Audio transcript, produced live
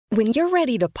When you're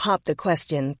ready to pop the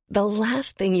question, the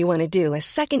last thing you want to do is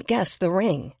second-guess the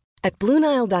ring. At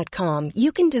BlueNile.com,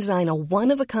 you can design a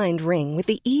one-of-a-kind ring with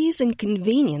the ease and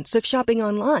convenience of shopping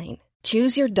online.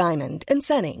 Choose your diamond and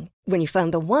setting. When you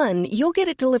find the one, you'll get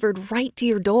it delivered right to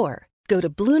your door. Go to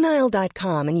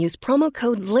BlueNile.com and use promo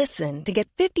code LISTEN to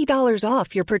get $50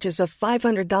 off your purchase of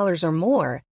 $500 or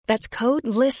more. That's code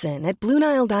LISTEN at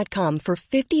BlueNile.com for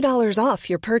 $50 off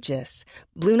your purchase.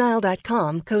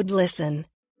 BlueNile.com, code LISTEN.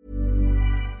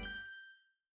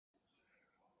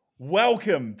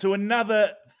 Welcome to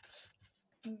another...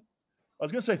 I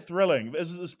was going to say thrilling.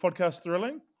 Is this podcast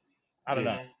thrilling? I don't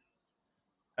know.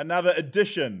 Another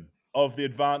edition of the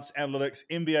Advanced Analytics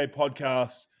NBA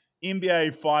podcast,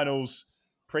 NBA Finals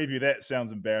preview. That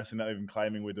sounds embarrassing, not even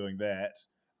claiming we're doing that.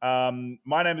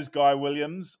 My name is Guy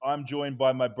Williams. I'm joined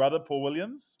by my brother, Paul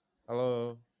Williams.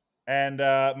 Hello. And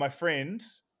my friend,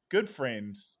 good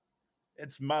friend,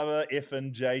 it's mother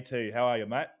effing JT. How are you,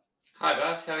 mate? Hi,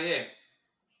 guys. How are you?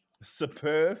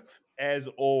 Superb, as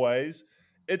always.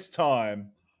 It's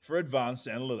time for Advanced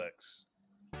Analytics.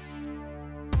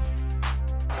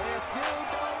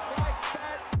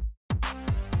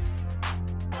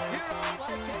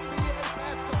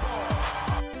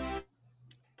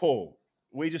 Paul,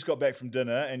 we just got back from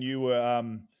dinner and you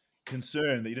were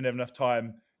concerned that you didn't have enough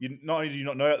time. Not only did you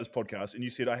not know about this podcast, and you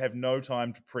said, I have no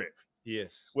time to prep.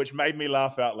 Yes. Which made me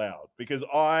laugh out loud because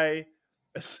I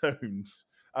assumed,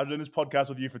 I've done this podcast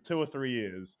with you for 2 or 3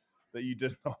 years, that you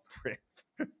did not prep.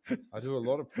 I do a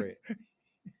lot of prep.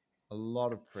 A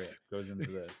lot of prep goes into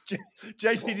this.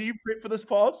 JT, do you prep for this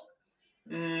pod?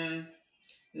 Nah.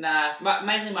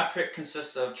 Mainly my prep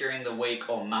consists of during the week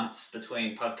or months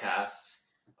between podcasts.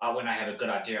 When I have a good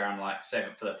idea, I'm like, save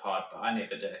it for the pod, but I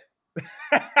never do.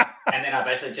 And then I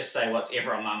basically just say what's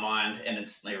ever on my mind and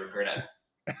instantly regret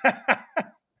it.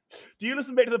 Do you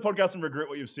listen back to the podcast and regret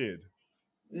what you've said?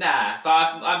 Nah, but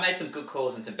I've made some good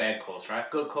calls and some bad calls,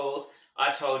 right? Good calls.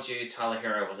 I told you Tyler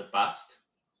Hero was a bust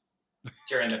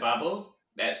during the bubble.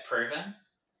 That's proven.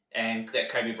 And that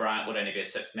Kobe Bryant would only be a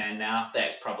sixth man now.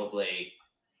 That's probably,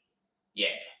 yeah.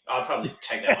 I'd probably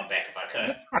take that one back if I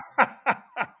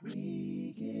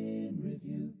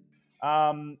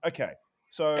could. Okay.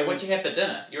 So, hey, what'd you have for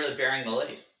dinner? You're really bearing the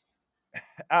lead.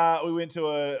 We went to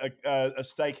a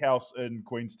steakhouse in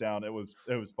Queenstown. It was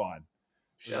fine.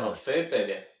 Should have a Ferg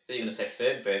burger. I thought you were going to say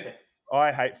Ferg burger.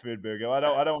 I hate Ferg burger. I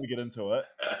don't want to get into it.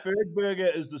 Ferg burger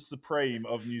is the supreme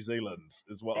of New Zealand,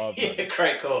 is what I've done. Yeah,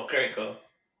 great call.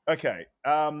 Okay,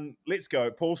 let's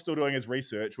go. Paul's still doing his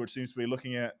research, which seems to be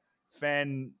looking at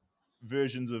fan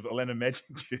versions of Orlando Magic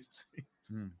jerseys.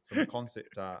 Some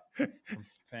concept art.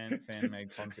 Some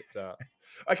fan-made concept art.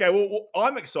 Okay, well,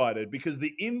 I'm excited because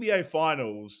the NBA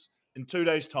Finals in 2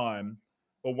 days' time,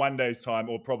 or 1 day's time,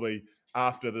 or probably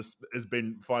after this has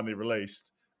been finally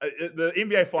released, the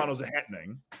NBA Finals are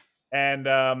happening, and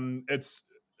it's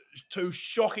two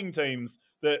shocking teams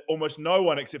that almost no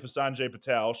one except for Sanjay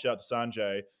Patel, shout out to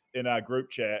Sanjay, in our group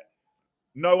chat,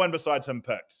 no one besides him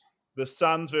picked. The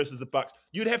Suns versus the Bucks.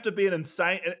 You'd have to be a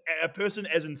person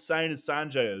as insane as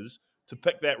Sanjay is to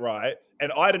pick that right.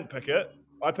 And I didn't pick it.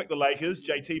 I picked the Lakers.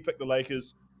 JT picked the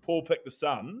Lakers. Paul picked the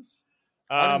Suns.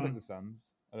 I didn't pick the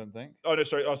Suns, I don't think. Oh, no,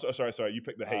 sorry. Sorry. You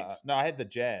picked the Heat. No, I had the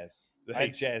Jazz. The I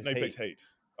Heat. Jazz. No, you picked Heat.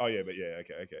 Oh, yeah, but yeah,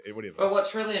 okay. Whatever. But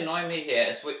what's really annoying me here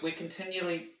is we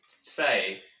continually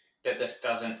say that this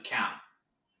doesn't count.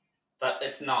 That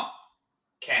it's not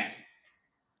canon.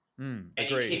 And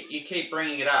agreed. you keep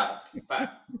bringing it up,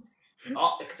 but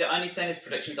the only thing is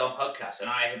predictions on podcasts, and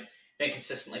I have been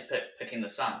consistently picking the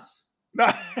Suns. No.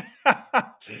 Let's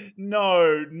I'm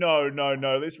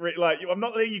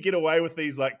not letting you get away with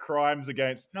these like crimes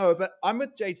against. No, but I'm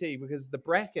with JT because the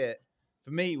bracket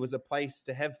for me was a place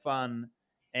to have fun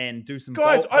and do some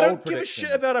guys. I don't give a predictions.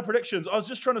 shit about our predictions. I was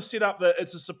just trying to set up that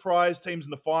it's a surprise teams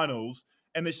in the finals,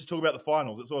 and let's just talk about the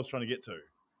finals. That's what I was trying to get to.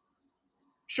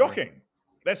 Shocking. Yeah.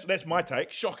 That's my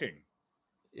take. Shocking.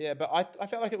 Yeah, but I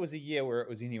felt like it was a year where it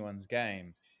was anyone's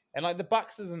game. And like the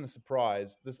Bucks isn't a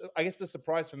surprise. I guess the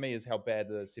surprise for me is how bad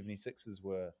the 76ers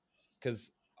were. Because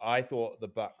I thought the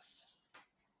Bucks,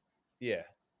 I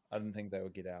didn't think they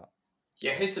would get out.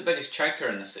 Yeah, who's the biggest choker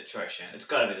in this situation? It's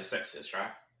got to be the Sixers, right?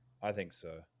 I think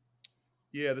so.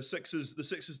 Yeah, the Sixers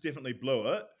definitely blew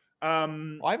it.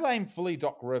 I blame fully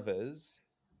Doc Rivers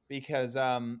because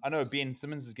I know Ben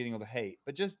Simmons is getting all the hate,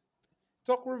 but just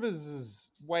Doc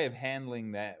Rivers' way of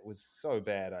handling that was so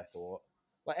bad, I thought.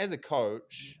 Like, as a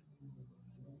coach,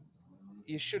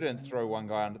 you shouldn't throw one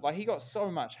guy under. Like, he got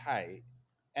so much hate,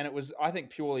 and it was, I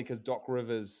think, purely because Doc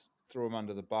Rivers threw him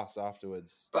under the bus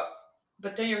afterwards. But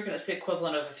don't you reckon it's the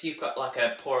equivalent of if you've got, like,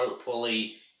 a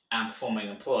poorly performing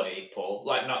employee, Paul.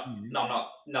 Like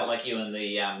not like you in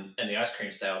the ice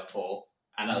cream sales, Paul.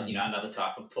 Another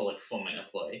type of fully performing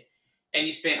employee. And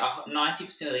you spent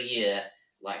 90% of the year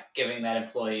like giving that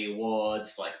employee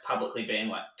awards, like publicly being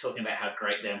like talking about how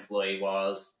great that employee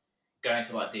was, going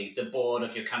to like the board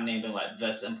of your company and being like,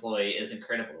 this employee is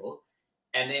incredible.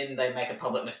 And then they make a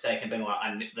public mistake and being like,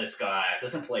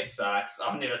 this employee sucks.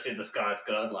 I've never said this guy's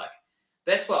good. Like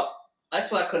that's what I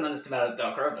couldn't understand about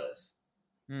Doc Rivers.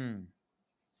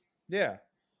 Yeah.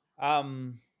 I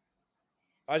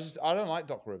don't like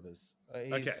Doc Rivers.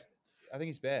 Okay. I think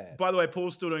he's bad. By the way,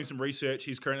 Paul's still doing some research.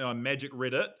 He's currently on Magic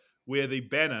Reddit, where the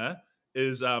banner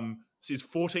is says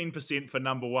 14% for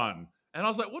number one. And I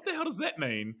was like, what the hell does that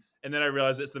mean? And then I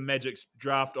realized it's the Magic's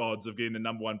draft odds of getting the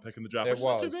number one pick in the draft. It was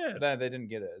was. Not too bad. No, they didn't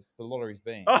get it. It's the lottery's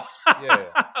been.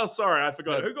 Yeah. Oh, sorry, I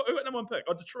forgot. Who got number one pick?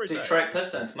 Oh, Detroit. Detroit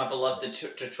Pistons, my beloved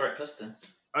Detroit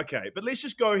Pistons. Okay, but let's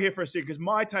just go here for a second, because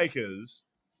my take is,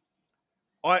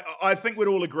 I think we'd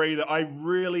all agree that I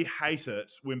really hate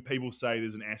it when people say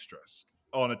there's an asterisk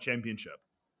on a championship.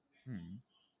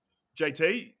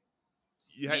 JT,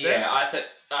 you hate that? Yeah,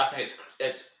 I think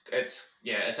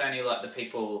it's only like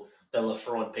the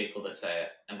LaFraud people that say it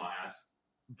in my eyes.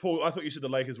 Paul, I thought you said the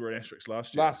Lakers were an asterisk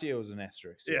last year. Last year was an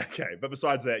asterisk. Yeah, okay. But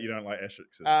besides that, you don't like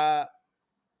asterisks. Well,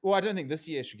 I don't think this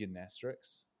year should get an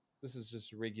asterisk. This is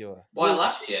just regular. Why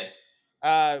last year?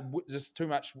 Just too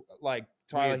much. Like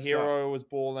Tyler Hero was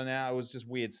balling out. It was just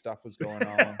weird stuff was going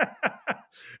on.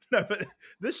 No, but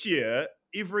this year,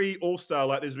 every All-Star,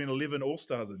 like there's been 11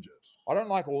 All-Stars injured. I don't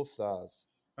like All-Stars.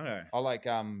 Okay. I like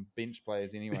bench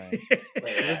players anyway.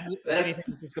 Yeah. This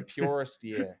is the purest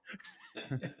year.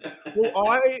 Well,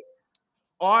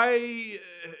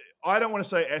 I don't want to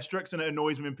say asterisks, and it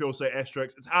annoys me when people say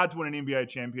asterisks. It's hard to win an NBA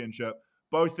championship.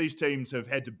 Both these teams have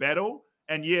had to battle,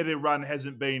 and their run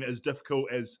hasn't been as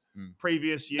difficult as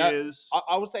previous years. No,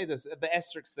 I will say this: the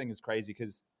asterisk thing is crazy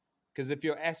because if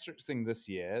you're asterisking this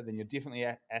year, then you're definitely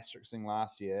asterisking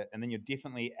last year, and then you're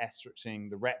definitely asterisking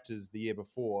the Raptors the year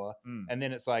before, and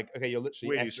then it's like, okay, you're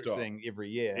literally asterisking every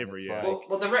year. Every year. Like,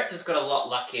 well, the Raptors got a lot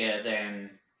luckier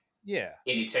than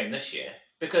any team this year.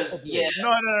 Because,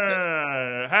 No.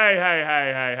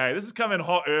 Hey. This is coming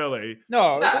hot early.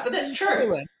 No, but that's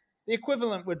true. The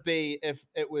equivalent would be if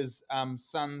it was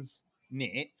Suns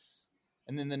Nets,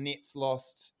 and then the Nets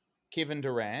lost Kevin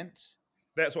Durant.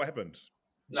 That's what happened.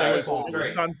 No, it was all three.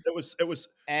 The Suns, it was,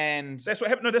 and that's what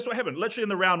happened. No, that's what happened. Literally in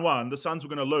the round one, the Suns were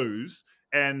going to lose,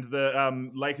 and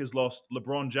the Lakers lost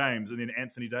LeBron James and then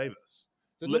Anthony Davis.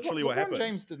 It's literally what happened.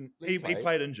 James didn't. He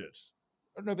played injured.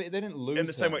 No, but they didn't lose. In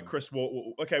the same way Chris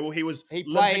Wall. Okay, well, he was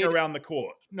limping played around the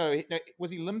court. No, was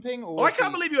he limping? Or I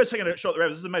can't believe you guys taking a shot at the Raptors.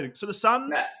 This is amazing. So the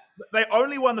Suns, they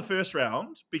only won the first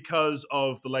round because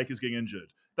of the Lakers getting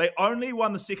injured. They only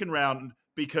won the second round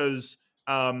because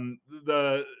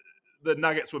the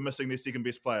Nuggets were missing their second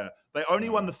best player. They only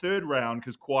won the third round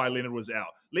because Kawhi Leonard was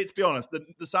out. Let's be honest,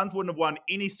 the Suns wouldn't have won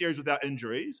any series without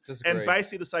injuries. Disagree. And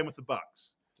basically the same with the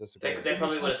Bucks. They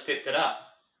probably would have stepped it up.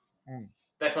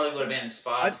 They probably would have been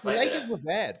inspired to play the Lakers were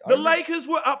bad. The Lakers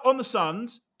were up on the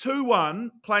Suns 2-1,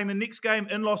 playing the next game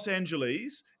in Los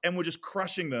Angeles, and were just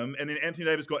crushing them. And then Anthony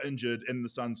Davis got injured, and the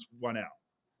Suns won out.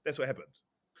 That's what happened.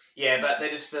 Yeah, but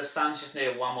the Suns just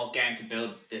needed one more game to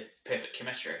build the perfect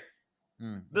chemistry.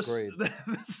 Agreed.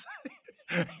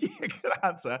 Yeah, good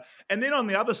answer. And then on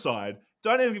the other side,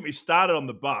 don't even get me started on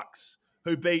the Bucks,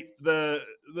 who beat the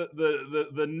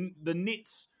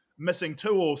Nets, missing 2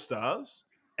 All-Stars.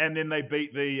 And then they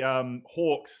beat the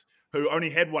Hawks, who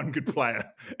only had one good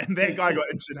player. And that guy got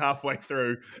injured halfway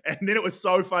through. And then it was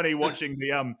so funny watching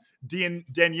the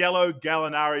Danilo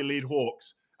Gallinari-led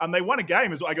Hawks. They won a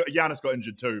game as well. Giannis got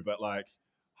injured too, but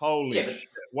holy shit,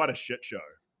 what a shit show.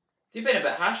 You've been a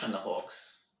bit harsh on the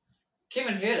Hawks.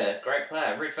 Kevin Huerter, great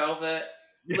player. Red Velvet,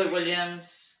 Lou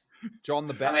Williams. John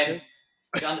the Baptist.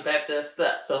 John the Baptist.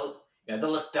 The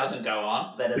list doesn't go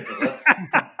on. That is the list.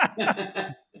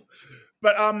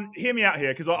 But hear me out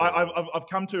here, because I've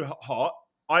come too hot.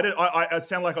 I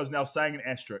sound like I was now saying an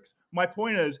asterisk. My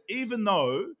point is, even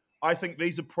though I think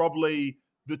these are probably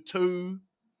the 2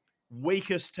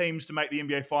 weakest teams to make the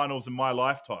NBA Finals in my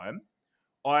lifetime,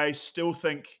 I still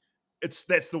think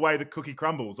that's the way the cookie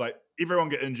crumbles. Everyone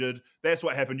get injured. That's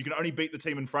what happened. You can only beat the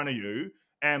team in front of you,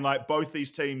 and both these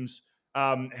teams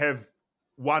have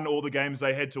won all the games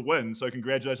they had to win. So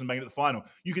congratulations on making it to the final.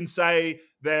 You can say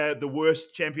they're the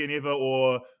worst champion ever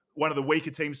or one of the weaker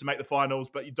teams to make the finals,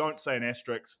 but you don't say an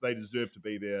asterisk. They deserve to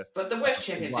be there. But the worst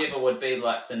champions ever would be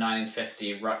like the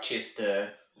 1950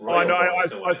 Rochester I know. I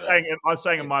Boys or whatever. was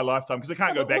saying in my lifetime because it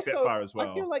can't go but back that also, far as well.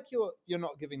 I feel like you're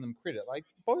not giving them credit. Like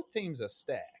both teams are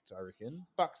stacked. I reckon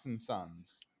Bucks and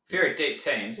Suns. Very deep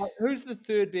teams. Like, who's the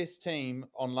third best team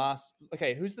on last?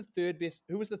 Okay, who's the third best?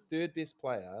 Who was the third best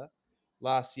player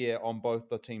last year on both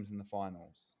the teams in the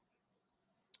finals?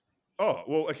 Oh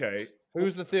well, okay. Who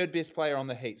was the third best player on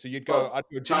the Heat? So you'd go, I'd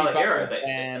go Jimmy Tyler Hero Butler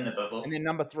in the bubble. and then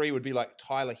number 3 would be like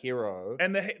Tyler Hero.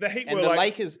 And the Heat And were the like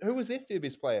Lakers. Who was their third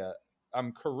best player?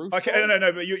 Caruso. okay,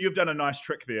 no, but you've done a nice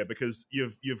trick there because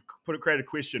you've created a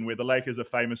question where the Lakers are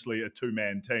famously a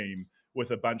 2-man team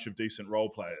with a bunch of decent role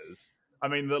players. I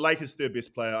mean, the Lakers' third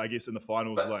best player, I guess, in the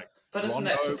finals is like but isn't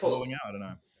that to Paul? rolling out? I don't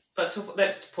know. But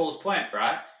that's to Paul's point,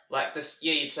 right? Like this,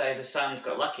 yeah, you'd say the Suns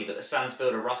got lucky, but the Suns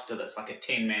built a roster that's like a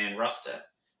 10-man roster.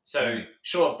 So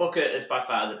sure, Booker is by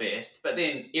far the best, but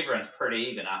then everyone's pretty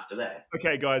even after that.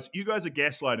 Okay, guys, you guys are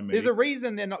gaslighting me. There's a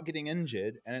reason they're not getting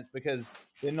injured, and it's because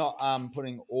they're not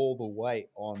putting all the weight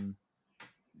on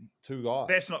 2 guys.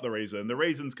 That's not the reason. The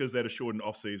reason's because they had a shortened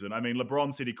off-season. I mean,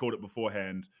 LeBron said he called it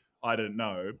beforehand. I didn't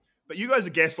know. But you guys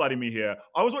are gaslighting me here.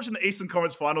 I was watching the Eastern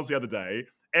Conference Finals the other day,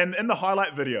 and in the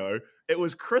highlight video, it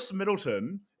was Chris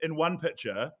Middleton in one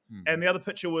picture, and the other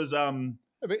picture was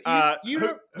who's that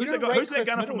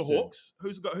gunner from the Hawks?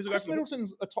 Who's got Chris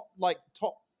Middleton's a top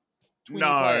 20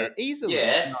 No. player easily.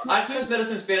 Yeah, Chris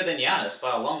Middleton's better than Giannis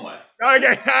by a long way.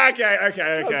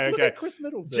 Okay. Look at Chris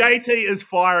Middleton. JT is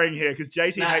firing here because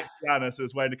JT hates Giannis, so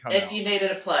it's waiting to come out. If you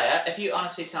needed a player, if you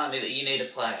honestly telling me that you need a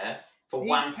player for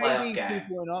one playoff game.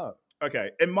 2.0.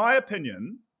 Okay, in my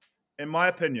opinion,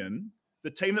 the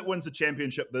team that wins the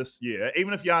championship this year,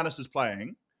 even if Giannis is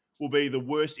playing, will be the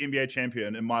worst NBA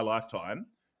champion in my lifetime.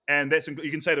 And that's,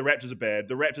 you can say the Raptors are bad.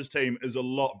 The Raptors team is a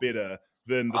lot better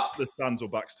than the Suns or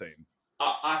Bucks team.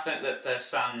 I think that the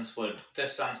Suns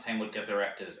team would give the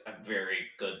Raptors a very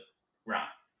good run.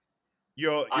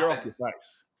 You're off your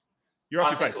face. You're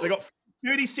off your face. They got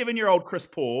 37-year-old Chris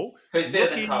Paul, who's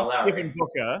better than Kyle Lowry, Devin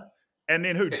Booker, and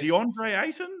then who? DeAndre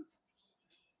Ayton.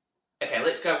 Okay,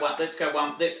 let's go one.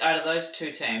 Let's out of those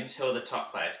 2 teams, who are the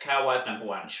top players? Kawhi's number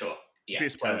 1, sure. Yeah,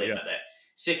 best totally player, admit that.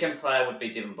 Second player would be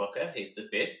Devin Booker. He's the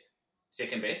best.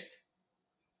 Second best.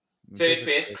 Third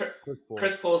best.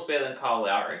 Chris Paul's better than Kyle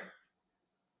Lowry.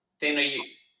 Then are you?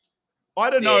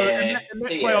 I don't know. Yeah, in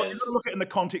that playoff, you've got to look at it in the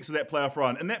context of that playoff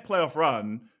run. In that playoff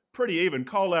run, pretty even.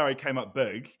 Kyle Lowry came up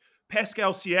big.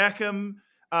 Pascal Siakam,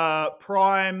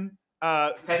 Prime.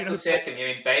 Pascal Siakam, you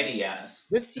mean baby Giannis?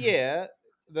 This year,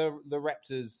 the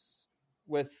Raptors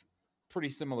with pretty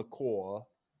similar core,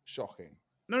 shocking.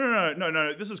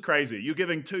 No. This is crazy. You're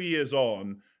giving 2 years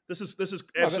on. This is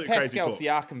absolutely crazy talk. Pascal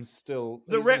Siakam's still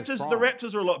The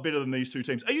Raptors are a lot better than these 2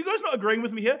 teams. Are you guys not agreeing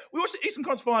with me here? We watched the Eastern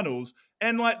Conference Finals,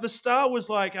 and like the star was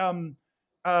like Danilo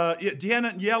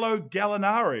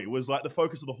Gallinari was like the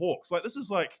focus of the Hawks. Like this is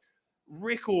like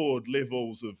record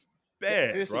levels of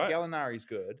bad. Firstly, right? Gallinari's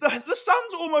good. The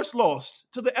Suns almost lost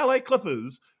to the LA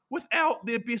Clippers without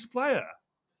their best player.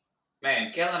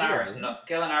 Man, Gallinari's not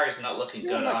looking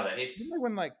good either. Didn't they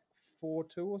win like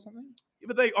 4-2 or something?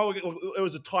 But it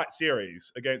was a tight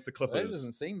series against the Clippers. That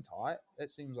doesn't seem tight. That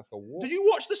seems like a war. Did you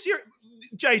watch the series?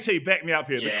 JT, back me up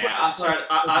here. Yeah, I'm sorry.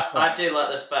 I do like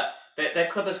this, but the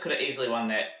Clippers could have easily won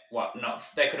that.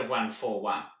 They could have won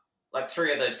 4-1. Like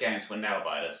 3 of those games were nail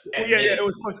biters. It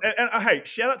was close. And hey,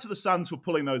 shout out to the Suns for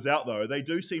pulling those out, though. They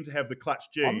do seem to have the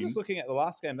clutch gene. I'm just looking at the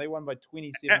last game. They won by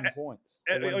 27 points.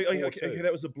 Okay,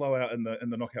 that was a blowout in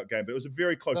the knockout game, but it was a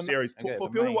very close series. Okay, for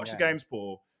people who watch the games,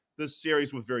 Paul, this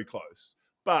series was very close.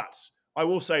 But I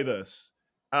will say this.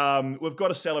 We've got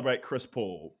to celebrate Chris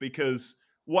Paul because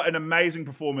what an amazing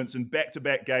performance in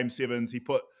back-to-back Game 7s. He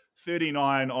put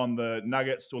 39 on the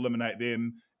Nuggets to eliminate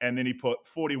them, and then he put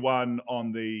 41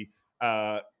 on the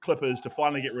Clippers to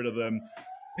finally get rid of them.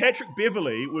 Patrick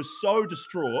Beverley was so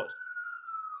distraught.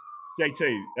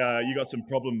 JT, you got some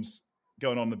problems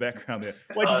going on in the background there.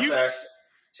 Wait, sorry. It's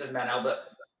just Mount Albert.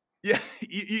 Yeah,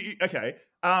 okay.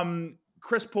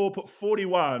 Chris Paul put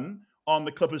 41 on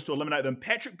the Clippers to eliminate them.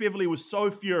 Patrick Beverley was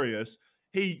so furious.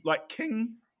 He, not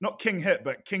King hit,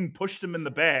 but King pushed him in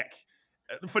the back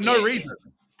for no reason.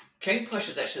 King push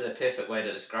is actually the perfect way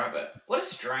to describe it. What a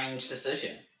strange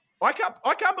decision. I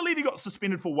can't believe he got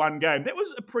suspended for 1 game. That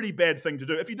was a pretty bad thing to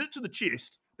do. If he did it to the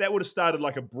chest, that would have started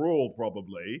like a brawl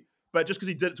probably. But just because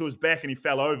he did it to his back and he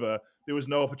fell over, there was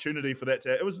no opportunity for that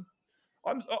to.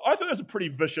 I thought it was a pretty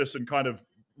vicious and kind of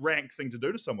rank thing to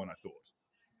do to someone. I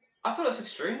thought it was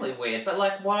extremely weird, but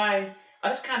like, why? I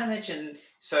just can't imagine.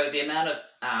 So the amount of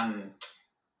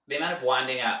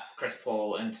winding up Chris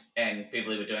Paul and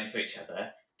Beverley were doing to each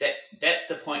other. That's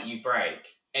the point you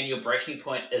break, and your breaking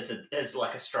point is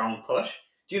like a strong push.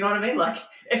 Do you know what I mean? Like,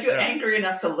 if you're Yeah. angry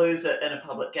enough to lose it in a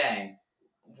public game,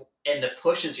 and the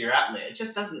push is your outlet, it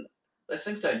just doesn't. Those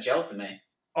things don't gel to me.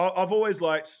 I've always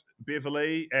liked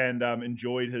Beverly and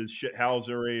enjoyed his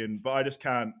shithousery, but I just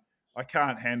can't. I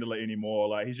can't handle it anymore.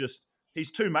 Like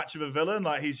he's too much of a villain.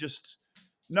 Like he's just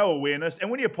no awareness.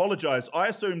 And when he apologized, I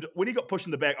assumed when he got pushed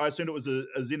in the back, I assumed it was a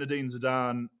Zinedine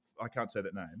Zidane. I can't say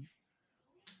that name.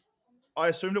 I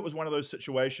assumed it was one of those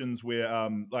situations where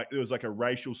like there was like a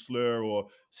racial slur or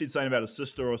said something about his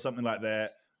sister or something like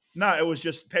that. No, it was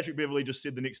just Patrick Beverly just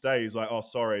said the next day, he's like, oh,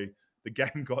 sorry, the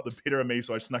game got the better of me,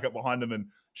 so I snuck up behind him and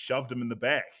shoved him in the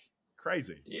back.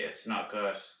 Crazy. Yeah, it's not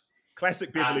good.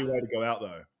 Classic Beverly way to go out,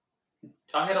 though.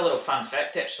 I had a little fun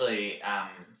fact, actually,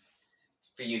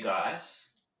 for you guys.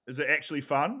 Is it actually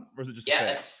fun, or is it just a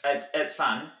Yeah, fact? it's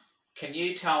fun. Can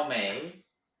you tell me...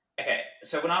 Okay,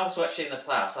 so when I was watching the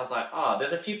playoffs, I was like, oh,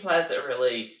 there's a few players that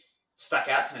really stuck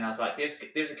out to me, and I was like,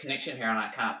 there's a connection here, and I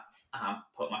can't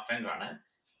put my finger on it.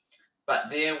 But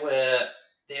there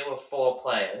were 4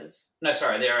 players. No,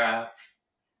 sorry, there are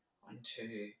 1,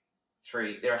 2,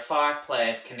 3. There are 5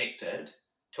 players connected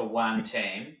to one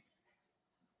team,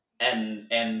 and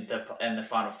the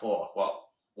final 4.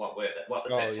 What were that? What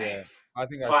was that team? Yeah. I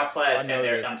think 5 players, I and know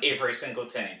they're this. on every single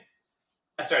team.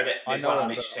 Sorry, there's know one on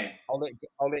it, each team. I'll let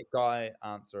Guy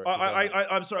answer it. 'cause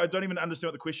I'm sorry, I don't even understand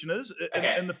what the question is.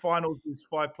 Okay. In the finals, there's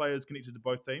 5 players connected to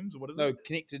both teams, or what is no it?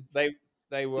 connected. They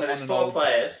were. No, there's on an 4 old-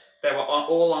 players. They were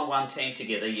all on one team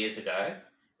together years ago,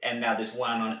 and now there's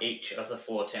one on each of the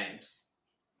 4 teams.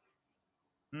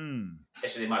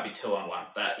 Actually, there might be 2 on one,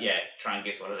 but yeah, try and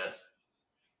guess what it is.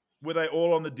 Were they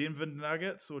all on the Denver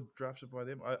Nuggets or drafted by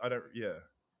them? I don't. Yeah.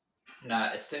 No,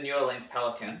 it's the New Orleans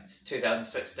Pelicans,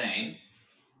 2016.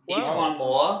 Wow. Each one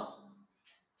more.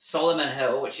 Solomon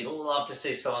Hill, which you'd love to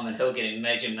see Solomon Hill getting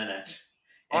major minutes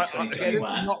in Yeah, Yeah, this is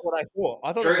 2021. not what I thought.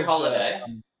 I thought it Drew was Holiday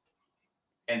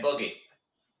and Boogie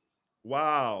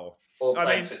Wow. all I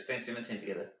playing mean- 16-17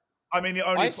 together. I mean, the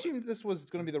I only assumed this was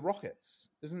going to be the Rockets,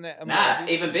 isn't that? Nah,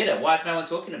 even better. Why is no one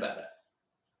talking about it?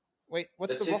 Wait,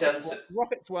 what's the the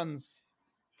Rockets one's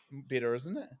better,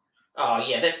 isn't it? Oh,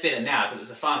 yeah, that's better now because it's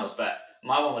the finals, but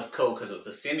my one was cool because it was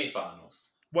the semi-finals.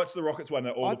 what's the Rockets one?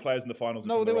 That all I- the players in the finals. Are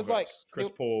No, from there the was, like, Rockets. Chris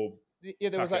there- Paul. Yeah,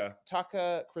 there was like Tucker.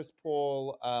 Tucker, Chris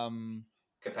Paul,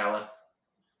 Capella.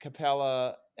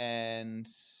 and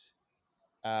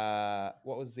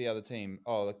what was the other team?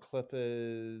 Oh, the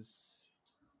Clippers.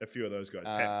 A few of those guys.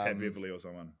 Pat Um, Beverly or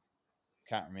someone.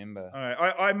 Can't remember. All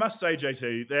right. I must say,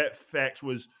 JT, that fact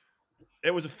was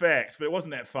a fact, but it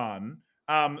wasn't that fun.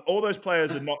 All those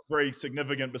players are not very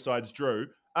significant besides Drew.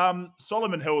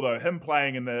 Solomon Hill, though, him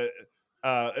playing in the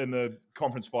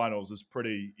conference finals is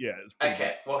pretty. Yeah, it's pretty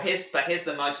Okay, well, here's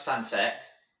the most fun fact.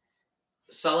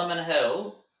 Solomon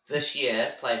Hill this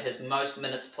year played his most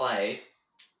minutes played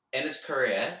in his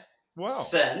career Wow.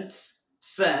 since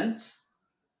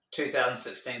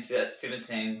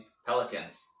 2016-17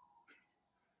 Pelicans.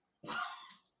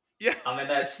 Yeah. I mean,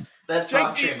 that's JT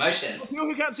poetry in motion. People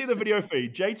who can't see the video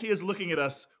feed, JT is looking at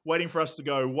us, waiting for us to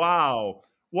go, wow.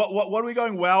 What are we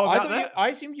going wow about that? I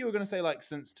assumed you were going to say like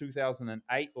since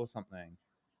 2008 or something,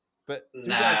 but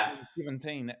Nah.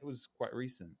 2017 that was quite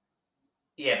recent.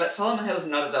 Yeah, but Solomon Hill's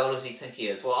not as old as you think he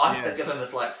is. Well, I Yeah. think of him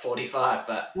as like 45,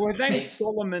 but Well, his name is he's-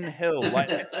 Solomon Hill. Like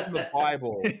that's from the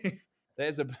Bible.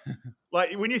 There's a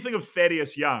Like, when you think of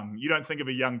Thaddeus Young, you don't think of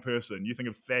a young person. You think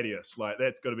of Thaddeus. Like,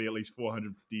 that's got to be at least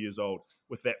 450 years old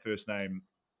with that first name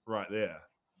right there.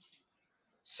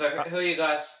 So who are you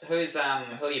guys? Who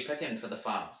are you picking for the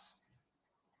finals?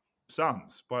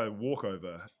 Suns by a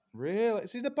walkover. really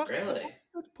see the Bucks. Really? The Bucks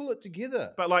got to pull it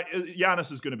together. But, like,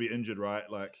 Giannis is going to be injured, right?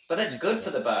 Like, But that's good for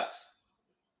the Bucks.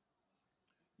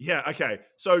 yeah, okay.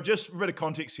 So just for a bit of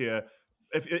context here,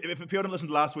 if people didn't listen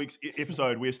to last week's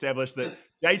episode, we established that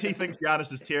JT thinks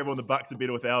Giannis is terrible and the Bucks are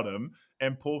better without him,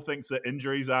 and Paul thinks that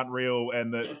injuries aren't real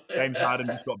and that James Harden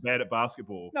just got bad at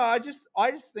basketball. No, I just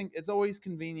think it's always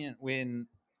convenient when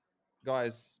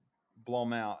guys blow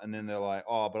them out and then they're like,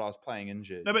 "Oh, but I was playing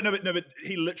injured." No, but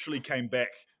he literally came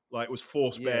back, like was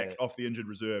forced back Yeah. off the injured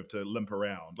reserve to limp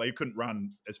around. Like he couldn't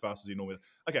run as fast as he normally.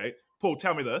 Okay, Paul,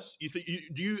 tell me this: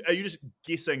 are you just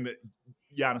guessing that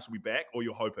Giannis will be back, or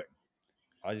you're hoping?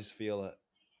 I just feel it.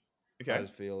 Okay, I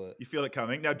just feel it. you feel it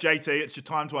coming. Now, JT, it's your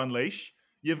time to unleash.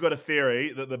 You've got a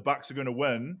theory that the Bucks are going to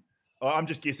win. Oh, I'm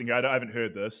just guessing. I haven't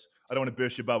heard this. I don't want to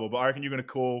burst your bubble, but I reckon you're going to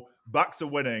call Bucks are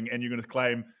winning, and you're going to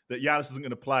claim that Giannis isn't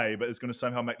going to play, but it's going to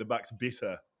somehow make the Bucks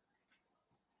better.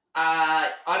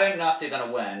 I don't know if they're going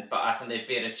to win, but I think their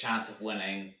better chance of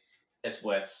winning is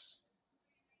with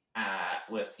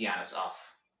Giannis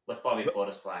off, with Bobby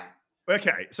Portis playing.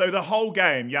 Okay, so the whole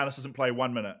game, Giannis doesn't play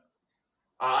 1 minute.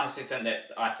 I honestly think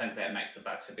that makes the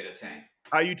Bucks a better team.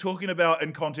 Are you talking about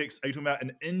in context? Are you talking about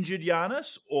an injured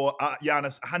Giannis or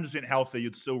Giannis 100% healthy?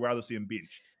 You'd still rather see him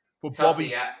benched for Healthy,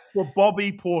 Bobby yeah. for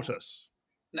Bobby Portis.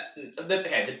 No,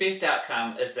 the best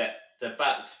outcome is that the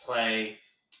Bucks play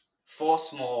 4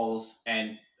 smalls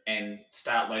and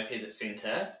start Lopez at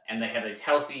center, and they have a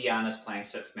healthy Giannis playing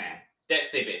 6-man.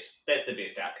 That's their best. That's the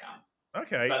best outcome.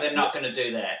 Okay, But they're not going to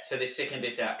do that. So their second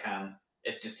best outcome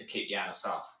is just to keep Giannis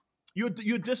off.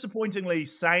 You're disappointingly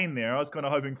sane there. I was kind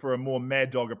of hoping for a more mad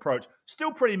dog approach.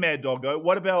 Still pretty mad dog though.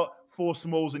 What about 4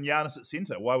 smalls and Giannis at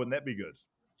center? Why wouldn't that be good?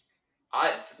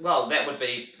 That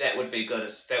would be good.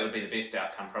 That would be the best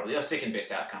outcome probably, or second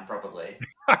best outcome probably.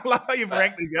 I love how you've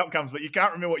ranked these outcomes, but you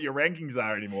can't remember what your rankings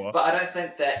are anymore. But I don't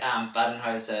think that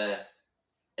Budenholzer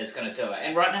is going to do it.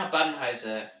 And right now,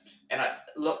 Budenholzer, and it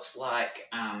looks like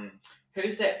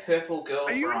who's that purple girl?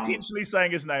 Are you from intentionally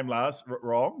saying his name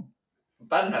wrong?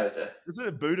 Budenholzer? Is it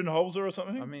a Budenholzer or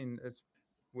something? I mean,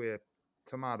 we're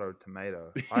tomato.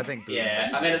 I think.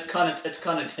 Yeah, I mean it's kind of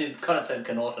Tim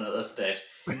Connaughton at this stage.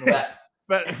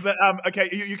 But okay,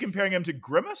 you're comparing him to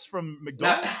Grimace from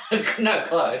McDonald's? No,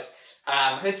 close.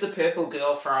 Who's the purple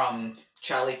girl from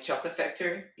Charlie Chocolate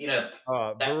Factory? You know,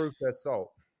 Veruca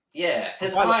Salt. Yeah,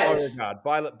 his eyes.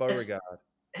 Violet Beauregard.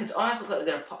 His eyes look like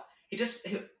they're gonna pop. He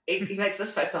makes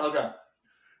this face the whole time.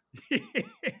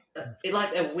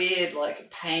 Like a weird,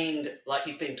 like pained, like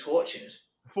he's been tortured.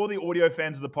 For the audio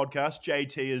fans of the podcast,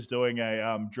 JT is doing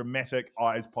a dramatic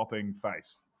eyes popping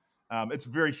face. It's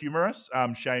very humorous.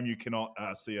 Shame you cannot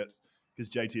see it because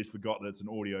JT has forgot that it's an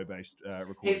audio based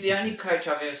recording. He's the only coach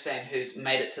I've ever seen who's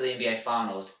made it to the NBA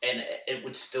Finals, and it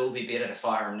would still be better to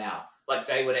fire him now. Like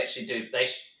they would actually do.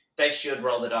 They should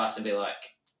roll the dice and be like,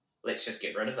 let's just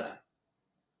get rid of him.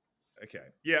 Okay.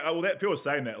 Yeah. Well, people were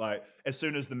saying that like as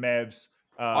soon as the Mavs.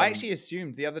 I actually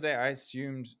assumed the other day. I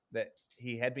assumed that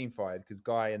he had been fired because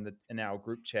Guy in our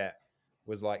group chat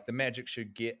was like the Magic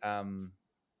should get Budenholzer,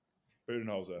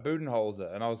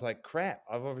 and I was like, crap.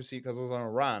 I've obviously because I was on a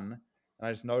run and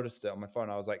I just noticed it on my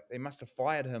phone. I was like, they must have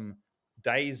fired him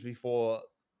days before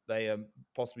they are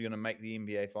possibly going to make the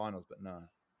NBA Finals, but no.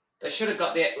 They should have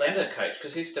got the Atlanta coach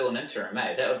because he's still an interim,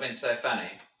 mate. That would have been so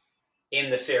funny.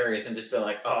 End the series and just be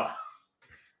like, oh.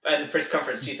 And the press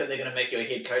conference, do you think they're going to make you a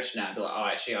head coach now? And be like, oh,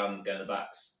 actually, I'm going to the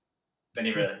Bucks. But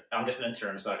I'm just an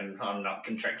interim, so I'm not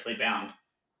contractually bound.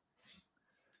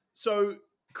 So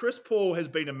Chris Paul has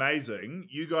been amazing.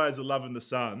 You guys are loving the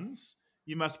Suns.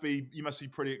 You must be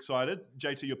pretty excited.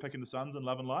 JT, you're picking the Suns and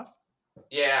loving life?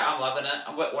 Yeah, I'm loving it.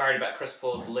 I'm a bit worried about Chris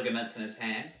Paul's ligaments in his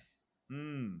hand.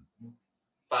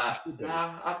 But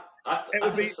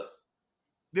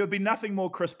there would be nothing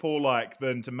more Chris Paul like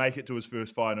than to make it to his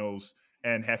first finals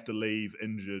and have to leave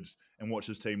injured and watch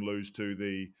his team lose to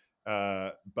the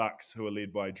Bucks, who are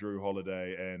led by Drew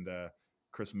Holiday and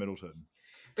Chris Middleton.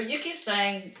 But you keep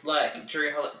saying like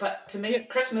Drew Holiday, but to me,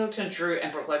 Chris Middleton, Drew,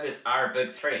 and Brook Lopez are a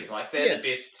big three. Like they're the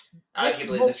best,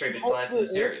 arguably the 3 best players in the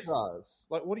series. All-stars.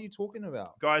 Like, what are you talking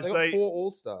about, guys? They got 4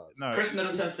 All-Stars. No. Chris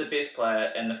Middleton's the best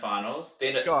player in the finals.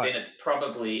 Then it's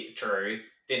probably Drew.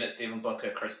 Then it's Devin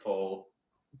Booker, Chris Paul.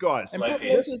 Guys,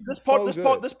 this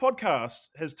podcast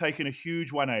has taken a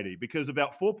huge 180 because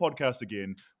about 4 podcasts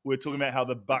again, we're talking about how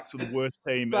the Bucks are the worst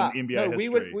team in NBA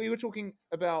history. We were talking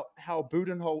about how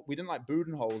we didn't like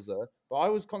Budenholzer, but I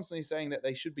was constantly saying that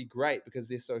they should be great because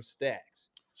they're so stacked.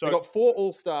 So they got 4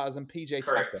 All-Stars and PJ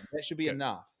Tucker. That should be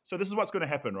enough. So this is what's going to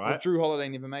happen, right? Drew Holiday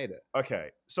never made it.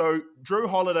 Okay, so Drew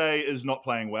Holiday is not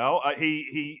playing well.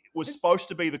 He was supposed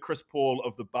to be the Chris Paul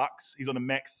of the Bucks. He's on a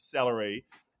max salary.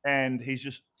 And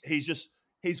he's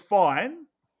fine.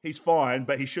 He's fine,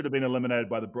 but he should have been eliminated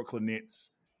by the Brooklyn Nets.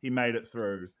 He made it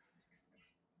through.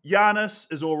 Giannis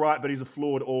is all right, but he's a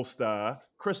flawed all-star.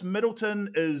 Chris Middleton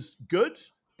is good,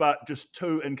 but just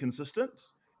too inconsistent.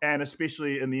 And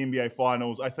especially in the NBA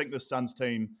Finals, I think the Suns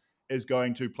team is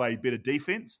going to play better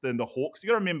defense than the Hawks. You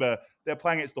got to remember, they're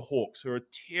playing against the Hawks, who are a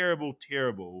terrible,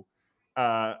 terrible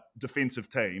defensive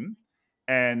team.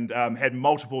 And had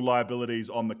multiple liabilities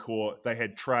on the court. They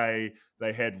had Trey,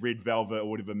 they had Red Velvet, or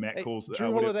whatever Matt calls it.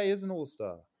 Drew Holiday is an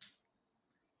all-star.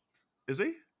 Is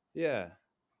he? Yeah.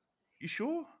 You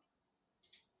sure?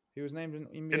 He was named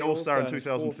an all-star in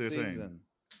 2013.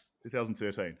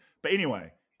 2013. But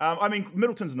anyway, I mean,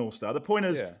 Middleton's an all-star. The point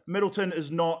is, Middleton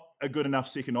is not a good enough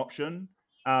second option.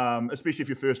 Especially if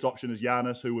your first option is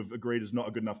Giannis, who we've agreed is not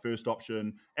a good enough first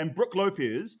option. And Brook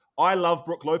Lopez, I love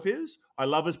Brook Lopez. I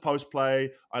love his post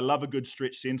play. I love a good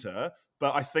stretch center.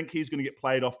 But I think he's going to get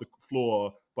played off the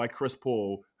floor by Chris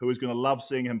Paul, who is going to love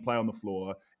seeing him play on the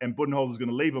floor. And Budenholzer is going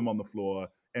to leave him on the floor.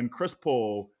 And Chris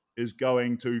Paul is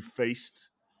going to feast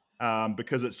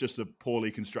because it's just a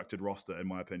poorly constructed roster, in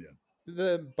my opinion.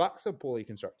 The Bucks are poorly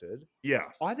constructed. Yeah,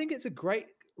 I think it's a great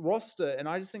roster, and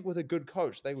I just think with a good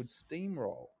coach, they would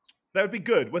steamroll. that would be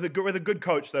good with a good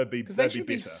coach. They'd be Because they they'd should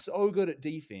be be better. so good at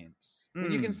defense.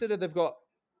 When you Mm. consider they've got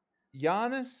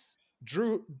Giannis,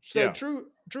 Drew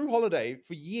Holiday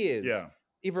for years. Yeah.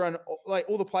 Everyone, like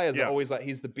all the players, Yeah. are always like,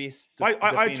 he's the best. I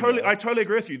defender. totally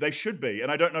agree with you. They should be,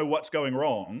 and I don't know what's going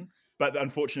wrong, but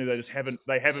unfortunately, they just haven't.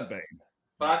 They haven't been.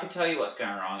 But I can tell you what's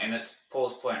going wrong, and it's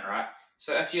Paul's point, right?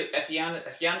 So if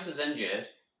Giannis is injured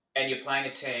and you're playing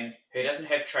a team who doesn't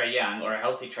have Trae Young or a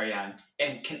healthy Trae Young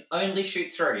and can only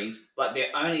shoot threes, like their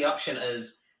only option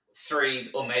is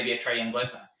threes or maybe a Trae Young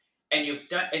bloodbath, and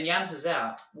Giannis is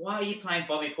out, why are you playing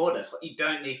Bobby Portis? Like, you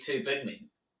don't need two big men.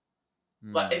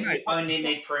 Like, you only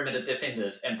need perimeter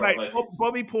defenders and Brook Lopez.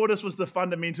 Bobby Portis was the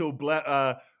fundamental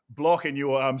block in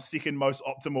your second most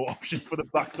optimal option for the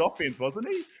Bucks offense, wasn't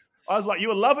he? I was like, you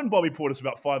were loving Bobby Portis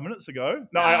about 5 minutes ago.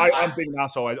 No, I'm being an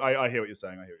asshole. I hear what you're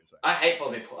saying. I hate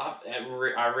Bobby Portis.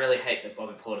 I really hate that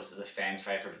Bobby Portis is a fan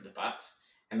favorite of the Bucks.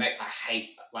 It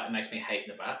makes me hate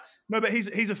the Bucks. No, but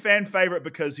he's a fan favorite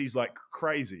because he's like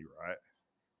crazy, right?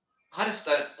 I just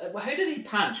don't. Who did he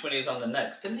punch when he was on the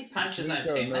Knicks? Didn't he punch his own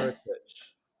teammate?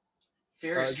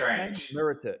 Very strange.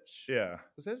 Mirotic. Yeah.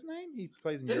 Was that his name? He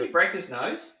plays in Didn't Europe. he break his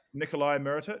nose? Nikolai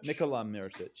Mirotic? Nikola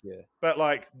Mirotic, yeah. But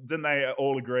like, didn't they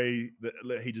all agree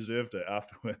that he deserved it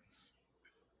afterwards?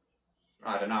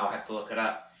 I don't know. I'll have to look it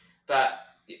up. But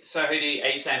so are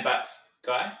you saying Bucks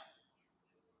guy?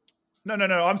 No.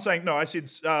 I'm saying no. I said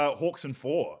Hawks in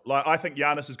 4. Like, I think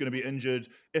Giannis is going to be injured.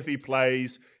 If he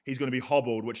plays, he's going to be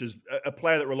hobbled, which is a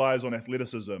player that relies on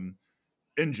athleticism.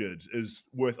 Injured is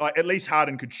worth. At least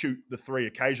Harden could shoot the 3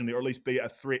 occasionally, or at least be a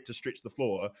threat to stretch the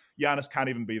floor. Giannis can't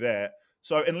even be that.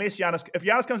 So if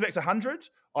Giannis comes back to 100,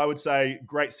 I would say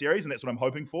great series, and that's what I'm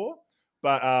hoping for.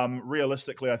 But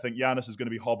realistically, I think Giannis is going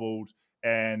to be hobbled,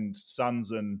 and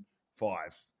Suns in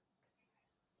 5.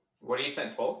 What do you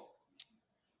think, Paul?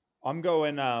 I'm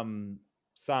going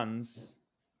Suns.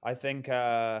 I think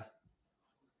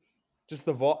just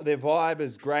their vibe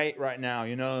is great right now.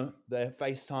 You know, they're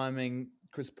FaceTiming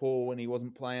Chris Paul when he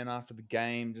wasn't playing after the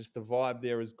game. Just the vibe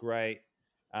there is great.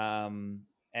 And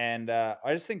I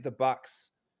just think the Bucks,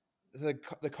 the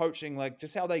coaching, like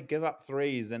just how they give up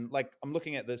threes, and like I'm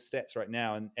looking at the stats right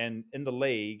now, and in the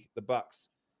league, the Bucks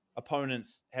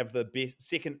opponents have the best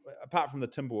second, apart from the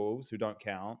Timberwolves, who don't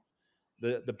count.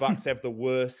 The Bucks have the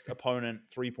worst opponent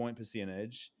 3-point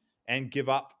percentage and give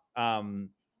up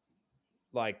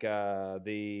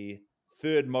the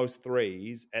third most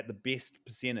threes at the best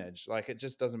percentage. Like, it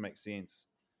just doesn't make sense.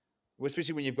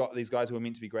 Especially when you've got these guys who are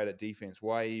meant to be great at defense.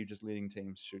 Why are you just letting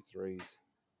teams shoot threes?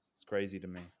 It's crazy to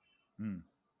me.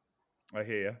 I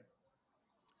hear you.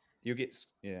 You get,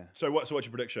 yeah. So what's your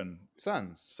prediction?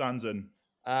 Suns in.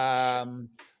 I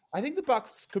think the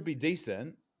Bucks could be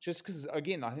decent, just because,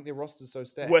 again, I think their roster's so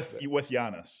stacked. With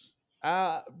Giannis.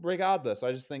 Regardless,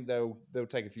 I just think they'll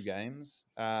take a few games.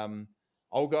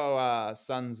 I'll go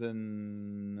Suns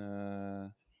and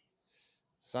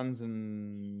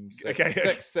 6. Okay.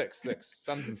 6.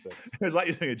 Suns and 6. It was like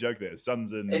you're doing a joke there.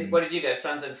 Suns in. And what did you go?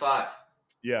 Suns in 5.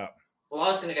 Yeah. Well, I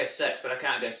was going to go 6, but I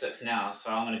can't go 6 now,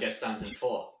 so I'm going to go Suns in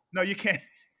 4. No, you can't.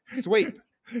 Sweep.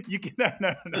 You can no.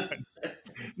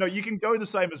 No, you can go the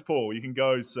same as Paul. You can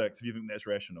go 6 if you think that's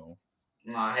rational.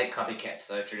 No, I hate copycats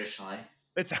though. Traditionally,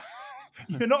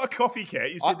 you're not a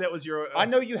copycat. You said that was your. I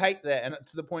know you hate that, and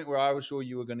to the point where I was sure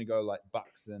you were going to go like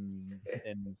Bucks in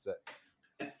 6.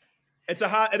 It is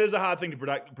a hard thing to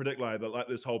predict like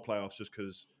this whole playoffs, just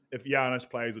because if Giannis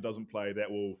plays or doesn't play, that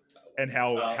will, and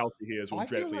how healthy he is, will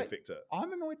directly affect it.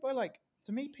 I'm annoyed by,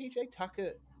 to me, PJ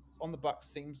Tucker on the Bucks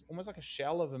seems almost like a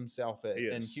shell of himself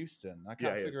in Houston. I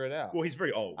can't figure it out. Well, he's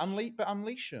very old. But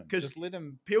unleash him. Just let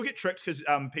him. People get tricked because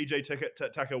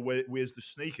PJ Tucker wears the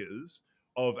sneakers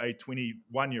of a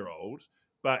 21-year-old,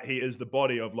 but he is the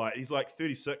body of he's like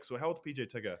 36. Or how old is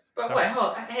PJ Tucker? But wait,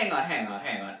 hang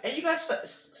on. Are you guys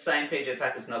saying PJ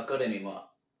Tucker's not good anymore?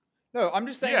 No, I'm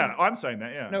just saying. Yeah, I'm saying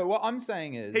that. Yeah. No, what I'm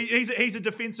saying is he's a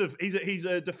defensive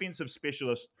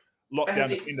specialist lockdown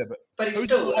defender, but he's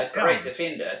still a great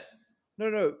defender.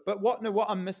 No. But what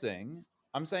I'm missing,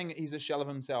 I'm saying he's a shell of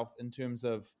himself in terms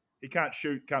of he can't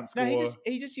shoot, can't score. No,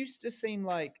 he just used to seem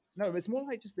like it's more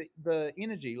like just the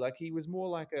energy. Like he was more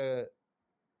like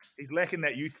he's lacking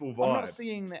that youthful vibe. I'm not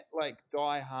seeing that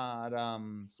die hard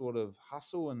sort of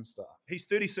hustle and stuff. He's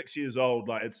 36 years old.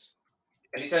 And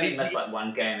he's only missed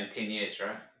one game in 10 years,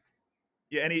 right?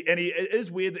 Yeah, and it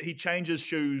is weird that he changes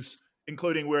shoes,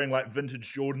 including wearing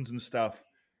vintage Jordans and stuff,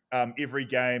 every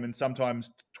game, and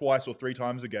sometimes twice or 3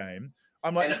 times a game.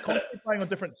 I'm like, And just constantly playing on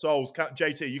different souls.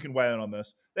 JT, you can weigh in on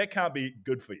this. That can't be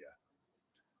good for you.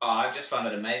 Oh, I just found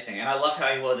it amazing. And I love how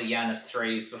he wore the Giannis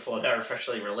threes before they were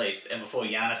officially released and before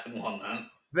Giannis had won them.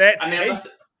 That's I mean, heat.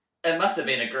 it must have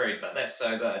been agreed, but that's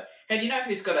so good. And you know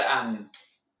who's got a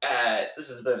this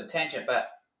is a bit of a tangent, but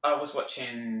I was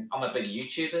watching. I'm a big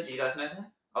YouTuber. Do you guys know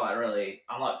that? Oh,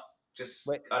 I'm not just.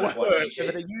 Wait, I just watch wait, Yeah,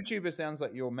 YouTube. but a YouTuber sounds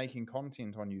like you're making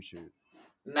content on YouTube.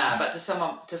 Nah, but to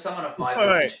someone of my Wait,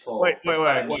 vintage, Paul, wait, it's wait,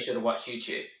 quite wait, unusual to watch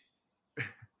YouTube.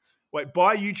 Wait,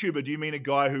 by YouTuber, do you mean a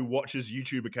guy who watches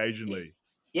YouTube occasionally?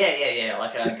 Yeah.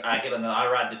 Like I get on I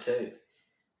ride the tube,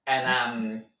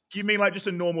 and You mean like just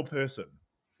a normal person?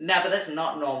 no, but that's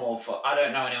not normal for. I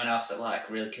don't know anyone else that like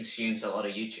really consumes a lot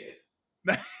of YouTube.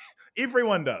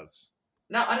 Everyone does.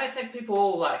 No, I don't think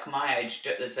people like my age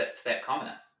do. That's that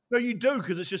common. No, you do,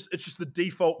 because it's just the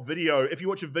default video. If you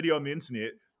watch a video on the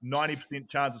internet, 90%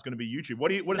 chance it's going to be YouTube.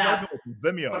 What is Nah, other people?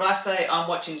 Vimeo. But I say I'm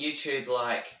watching YouTube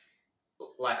like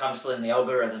I'm just letting the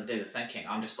algorithm do the thinking.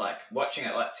 I'm just like watching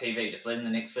it like TV, just letting the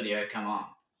next video come on.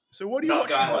 So what are you not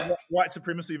watching? going like- White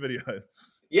supremacy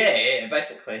videos. Yeah,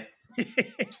 basically.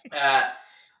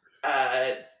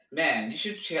 Man, you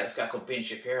should check out this guy called Ben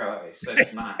Shapiro. He's so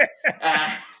smart.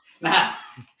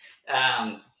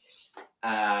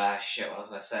 Shit, what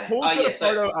was I saying? Paul's got a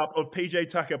photo up of PJ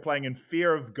Tucker playing in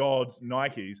Fear of God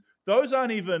Nikes. Those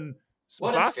aren't even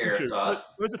What is Fear of God?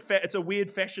 It's a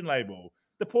weird fashion label.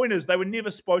 The point is, they were never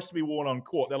supposed to be worn on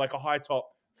court. They're like a high top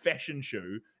fashion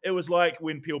shoe. It was like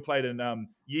when Peel played in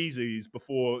Yeezys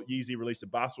before Yeezy released a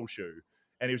basketball shoe,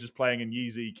 and he was just playing in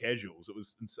Yeezy casuals. It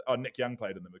was Nick Young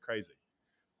played in them. They're crazy.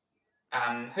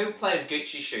 Who played in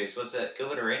Gucci shoes? Was it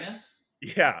Gilbert Arenas?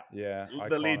 Yeah, Yeah,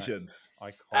 the legend.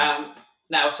 Iconic.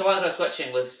 No, so what I was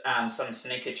watching was some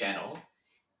sneaker channel,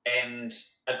 and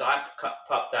a guy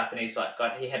popped up, and he's like,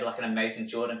 he had like an amazing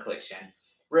Jordan collection.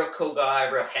 Real cool guy,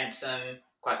 real handsome,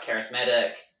 quite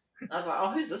charismatic. And I was like,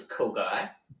 oh, who's this cool guy?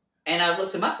 And I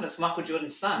looked him up, and it's Michael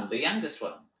Jordan's son, the youngest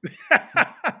one.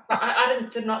 I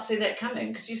did not see that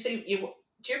coming, because do you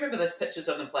remember those pictures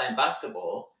of them playing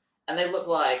basketball? And they look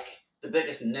like the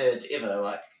biggest nerds ever,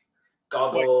 like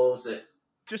goggles.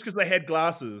 Just because they had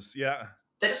glasses, yeah.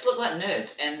 They just look like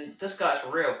nerds, and this guy's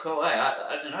real cool.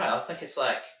 I don't know. I think it's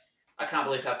like, I can't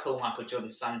believe how cool Michael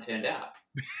Jordan's son turned out.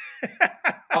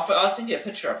 I'll send you a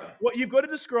picture of him. Well, you've got to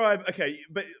describe. Okay,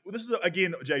 but this is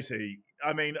again, JT.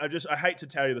 I mean, I hate to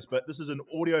tell you this, but this is an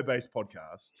audio-based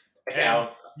podcast. Okay, And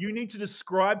you need to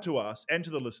describe to us and to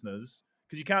the listeners,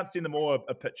 because you can't send them all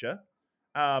a picture.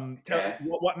 Okay.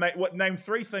 Name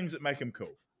 3 things that make him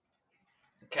cool.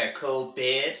 Okay, cool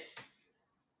beard.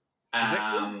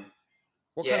 that cool?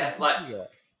 What yeah, kind of like, beard you got?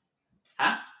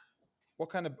 huh? What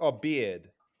kind of beard?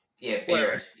 Yeah,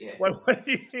 beard. Yeah. What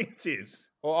do you think he said?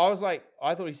 Well,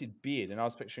 I thought he said beard, and I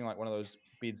was picturing like one of those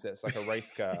beards that's like a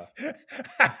race car.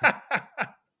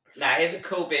 Nah, he has a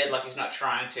cool beard. Like he's not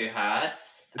trying too hard.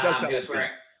 It does sound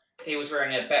like He was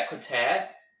wearing a backwards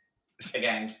hat.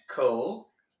 Again, cool.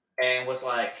 And was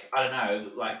like, I don't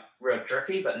know, like real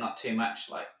drippy, but not too much.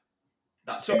 Like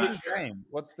not too What's much. his name?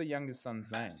 What's the youngest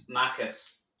son's name?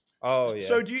 Marcus. Oh yeah.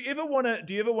 So do you ever want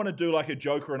to do like a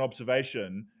joke or an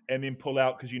observation and then pull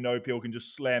out because you know people can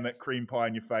just slam it cream pie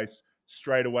in your face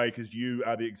straight away because you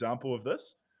are the example of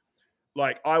this?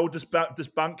 Like I will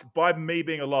debunk by me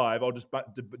being alive. I'll just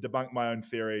debunk my own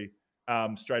theory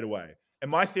straight away. And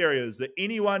my theory is that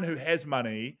anyone who has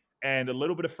money and a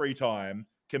little bit of free time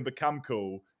can become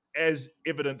cool, as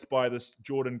evidenced by this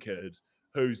Jordan kid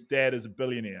whose dad is a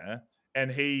billionaire and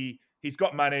he's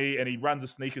got money and he runs a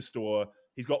sneaker store.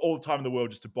 He's got all the time in the world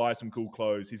just to buy some cool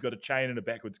clothes. He's got a chain and a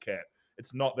backwards cap.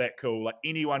 It's not that cool. Like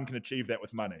anyone can achieve that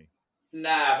with money.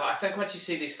 Nah, but I think once you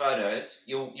see these photos,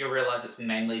 you'll realize it's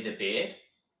mainly the beard.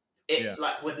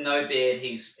 Like with no beard,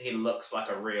 he looks like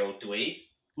a real dweeb.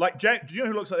 Like do you know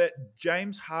who looks like that?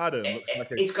 James Harden looks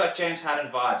like he's got James Harden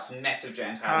vibes, massive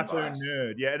James Harden cartoon vibes.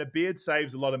 nerd. Yeah, and a beard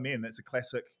saves a lot of men. That's a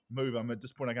classic move. I'm at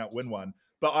this point I can't win one.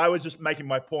 But I was just making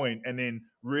my point and then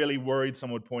really worried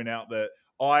someone would point out that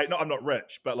I'm not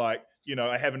rich, but like, you know,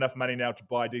 I have enough money now to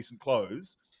buy decent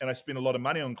clothes and I spend a lot of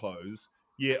money on clothes,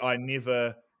 yet I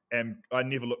never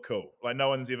look cool. Like no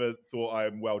one's ever thought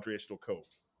I'm well dressed or cool.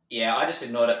 Yeah, I just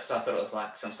ignored it because I thought it was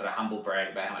like some sort of humble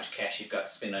brag about how much cash you've got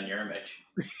to spend on your image.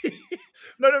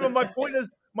 No. My point is,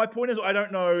 I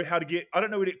don't know where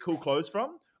to get cool clothes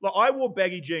from. Like I wore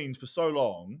baggy jeans for so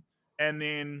long, and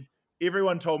then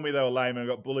everyone told me they were lame, and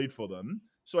I got bullied for them.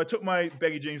 So I took my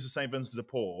baggy jeans to St. Vincent de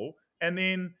Paul, and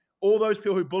then all those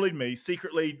people who bullied me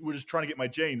secretly were just trying to get my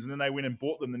jeans, and then they went and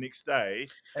bought them the next day,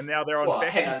 and now they're on What?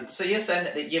 fashion. Hang on. So you're saying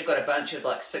that you've got a bunch of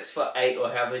like 6'8" or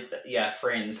however,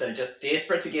 friends that are just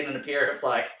desperate to get in a pair of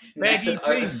like massive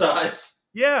Baggy jeans. oversized.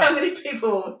 Yeah. How many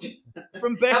people?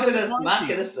 From back How in good the a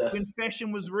market 90s, is this? when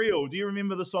fashion was real. Do you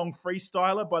remember the song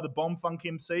Freestyler by the Bomb Funk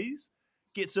MCs?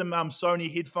 Get some Sony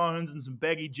headphones and some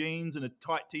baggy jeans and a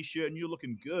tight t-shirt and you're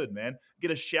looking good, man. Get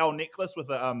a shell necklace with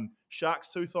a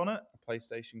shark's tooth on it. A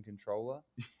PlayStation controller.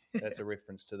 That's a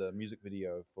reference to the music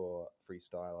video for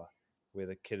Freestyler, where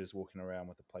the kid is walking around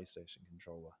with a PlayStation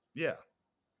controller. Yeah.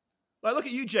 Like, look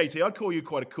at you, JT. I'd call you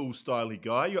quite a cool, styly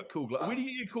guy. You got cool glasses. Where do you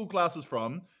get your cool glasses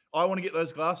from? I want to get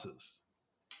those glasses.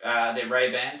 They're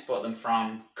Ray-Bans. Bought them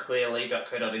from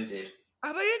clearly.co.nz.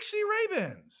 Are they actually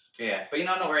Ray-Bans? Yeah, but I'm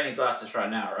not wearing any glasses right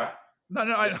now, right? No,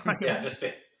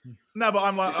 No, but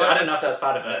I'm like... I don't know if that's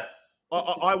part of it.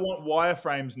 I want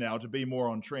wireframes now to be more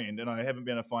on trend, and I haven't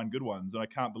been able to find good ones, and I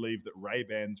can't believe that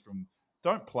Ray-Bans from...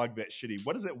 Don't plug that shitty...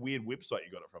 What is that weird website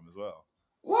you got it from as well?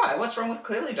 Why? What's wrong with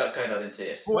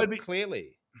clearly.co.nz? What's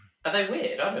Clearly? Are they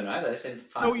weird? I don't know. They seem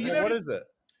fun. No, to you me. know, What is it?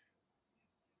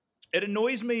 It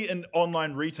annoys me in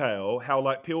online retail how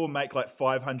like people make like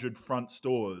 500 front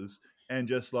stores and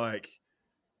just like,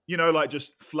 like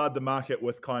just flood the market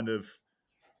with kind of...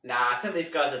 Nah, I think these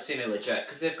guys are semi-legit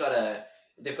because they've got a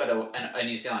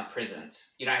New Zealand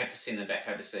presence. You don't have to send them back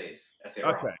overseas if they're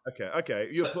wrong. Okay.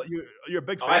 You're a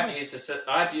big I fan. abuse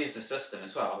the system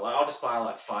as well. Like I'll just buy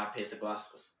like 5 pairs of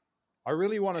glasses. I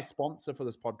really want a sponsor for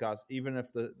this podcast, even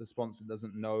if the sponsor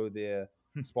doesn't know their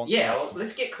sponsor. Yeah, well,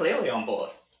 let's get Clearly on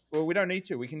board. Well, we don't need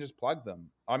to. We can just plug them.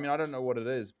 I mean, I don't know what it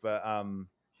is, but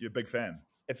You're a big fan.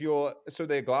 so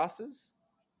they're glasses.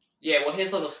 Yeah, well,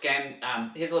 here's a little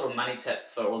scam. Here's a little money tip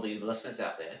for all the listeners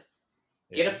out there.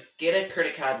 Get a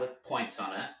credit card with points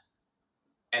on it,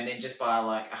 and then just buy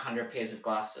like 100 pairs of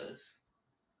glasses.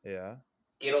 Yeah.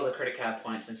 Get all the credit card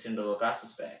points and send all the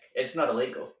glasses back. It's not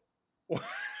illegal.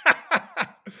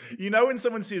 When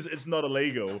someone says it's not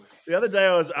illegal, the other day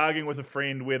I was arguing with a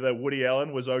friend whether Woody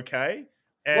Allen was okay.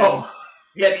 And Whoa,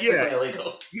 that's definitely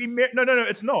illegal. No,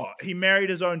 it's not. He married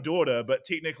his own daughter, but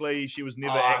technically she was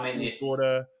never actually his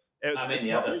daughter. I'm in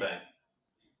the other thing.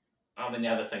 I'm in the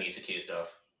other thing he's accused of.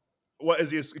 What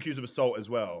is he accused of assault as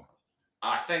well?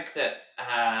 I think that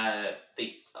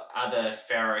the other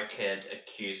Pharaoh kid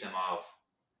accused him of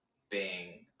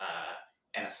being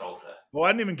an assaulter. Well, I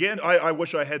didn't even get... I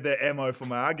wish I had that ammo for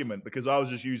my argument because I was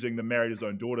just using the married his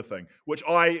own daughter thing, which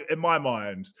in my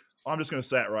mind, I'm just going to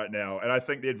say it right now, and I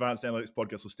think the Advanced Analytics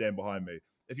podcast will stand behind me.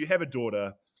 If you have a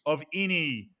daughter of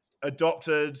any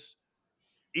adopted,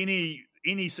 any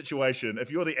situation,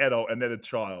 if you're the adult and they're the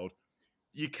child,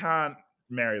 you can't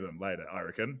marry them later, I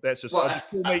reckon. That's just... call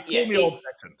me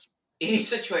old-fashioned. Any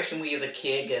situation where you're the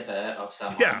caregiver of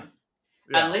someone... Yeah.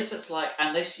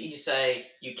 Unless you say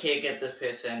you caregive this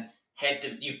person,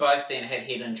 you both then had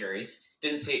head injuries,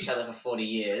 didn't see each other for 40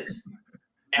 years,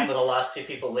 and were the last 2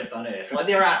 people left on Earth. Like,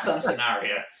 there are some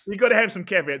scenarios. You've got to have some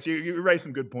caveats. You raise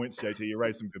some good points, JT. You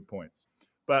raise some good points.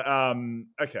 But,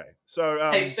 okay. So...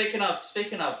 hey, speaking of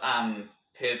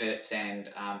perverts and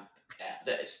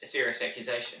the serious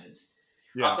accusations,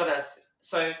 yeah.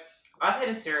 I've had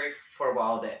a theory for a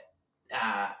while that...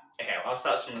 okay, I'll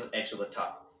start from the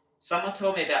top. Someone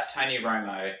told me about Tony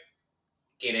Romo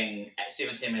getting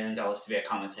 $17 million to be a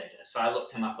commentator. So I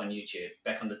looked him up on YouTube,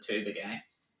 back on the Tube again.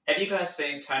 Have you guys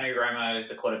seen Tony Romo,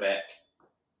 the quarterback,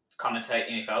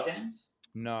 commentate NFL games?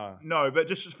 No, but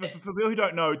just for people who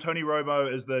don't know, Tony Romo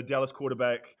is the Dallas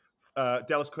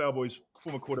Cowboys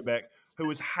former quarterback who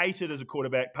was hated as a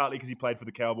quarterback, partly because he played for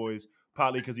the Cowboys,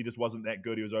 partly because he just wasn't that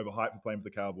good. He was overhyped for playing for the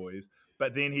Cowboys.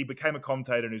 But then he became a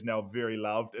commentator and is now very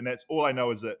loved. And that's all I know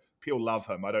is that people love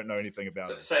him. I don't know anything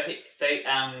about it. So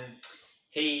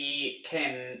he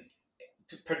can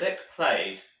predict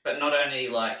plays, but not only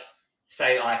like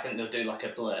say, I think they'll do like a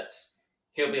blitz.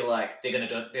 He'll be like, they're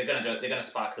gonna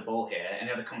spike the ball here, and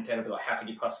the other commentator will be like, how could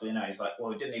you possibly know? He's like,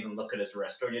 well, he didn't even look at his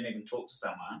wrist, or he didn't even talk to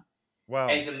someone. Wow.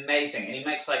 And he's amazing, and he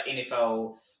makes like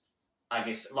NFL. I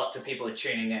guess lots of people are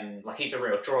tuning in. Like, he's a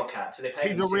real draw card, so they pay.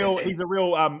 He's a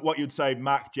real what you'd say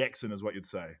Mark Jackson is what you'd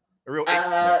say. A real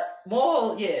expert.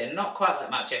 Well, yeah, not quite like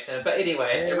Mark Jackson, but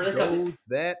anyway, There it really goes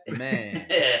that man.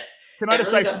 Yeah. Can I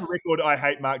just say for the record, I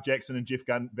hate Mark Jackson and Jeff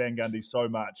Van Gundy so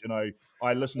much, and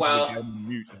I listen to the game on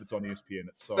mute if it's on ESPN.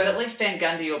 It's so. But at least Van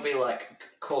Gundy will be like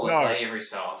call a play every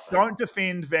so often. Don't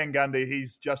defend Van Gundy.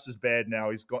 He's just as bad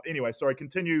now. He's got anyway. Sorry,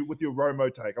 continue with your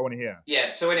Romo take. I want to hear. Yeah.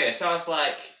 So anyway, I was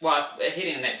like,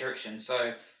 heading in that direction. So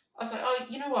I was like, oh,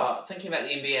 you know what? Thinking about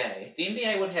the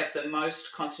NBA would have the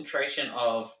most concentration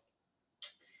of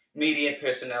media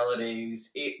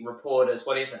personalities, reporters,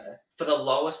 whatever, for the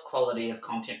lowest quality of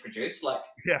content produced. Like,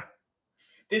 Yeah.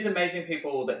 there's amazing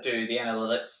people that do the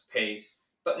analytics piece,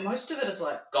 but most of it is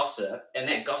like gossip, and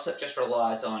that gossip just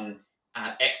relies on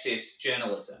access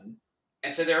journalism,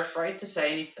 and so they're afraid to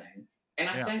say anything. And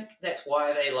I think that's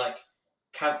why they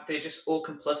they're just all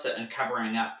complicit in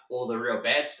covering up all the real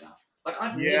bad stuff. Like,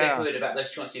 I'd never heard about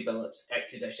those Chauncey Billups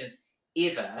accusations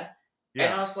ever,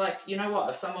 and I was like, you know what?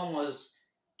 If someone was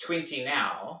 20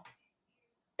 now,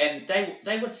 and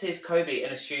they would see Kobe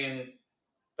and assume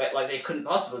but like there couldn't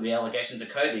possibly be allegations of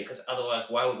Kobe because otherwise,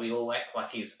 why would we all act like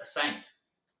he's a saint?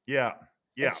 Yeah.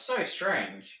 It's so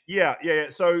strange. Yeah.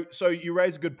 So you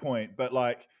raise a good point, but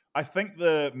like I think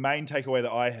the main takeaway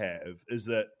that I have is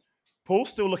that Paul's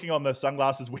still looking on the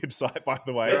Sunglasses website, by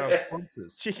the way,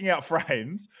 checking out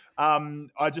frames.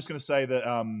 I'm just going to say that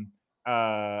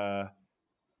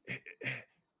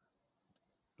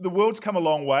the world's come a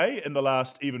long way in the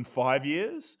last even 5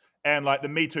 years, and like the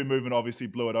Me Too movement obviously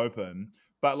blew it open.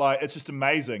 But like, it's just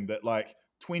amazing that like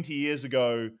 20 years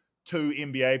ago, 2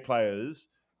 NBA players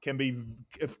can be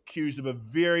accused of a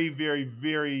very, very,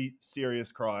 very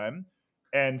serious crime,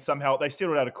 and somehow they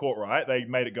settled out of court, right? They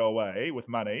made it go away with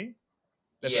money.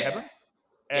 That's what happened.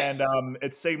 And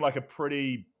it seemed like a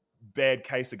pretty bad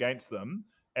case against them,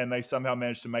 and they somehow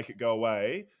managed to make it go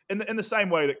away in the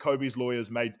same way that Kobe's lawyers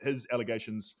made his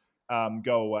allegations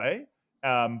go away,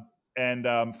 and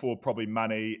for probably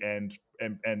money and a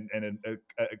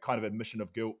kind of admission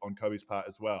of guilt on Kobe's part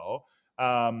as well.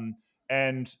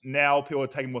 And now people are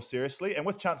taking more seriously. And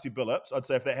with Chauncey Billups, I'd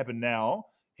say if that happened now,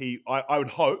 I would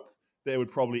hope that it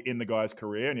would probably end the guy's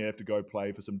career, and he'd have to go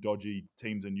play for some dodgy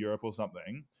teams in Europe or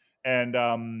something. And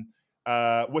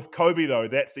with Kobe, though,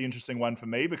 that's the interesting one for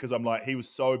me because I'm like, he was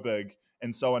so big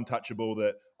and so untouchable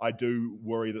that I do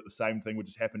worry that the same thing would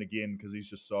just happen again because he's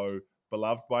just so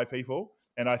beloved by people.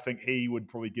 And I think he would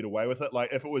probably get away with it.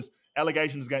 Like if it was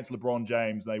allegations against LeBron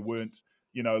James, they weren't,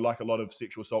 like a lot of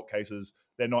sexual assault cases,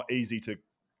 they're not easy to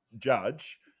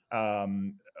judge. I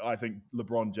think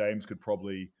LeBron James could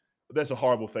probably, that's a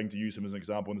horrible thing to use him as an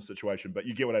example in this situation, but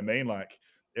you get what I mean? Like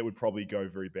it would probably go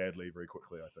very badly very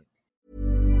quickly, I think.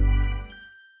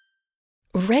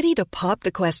 Ready to pop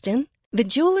the question? The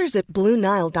jewelers at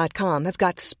BlueNile.com have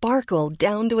got sparkle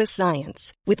down to a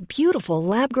science with beautiful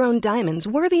lab-grown diamonds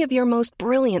worthy of your most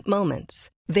brilliant moments.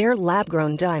 Their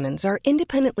lab-grown diamonds are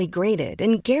independently graded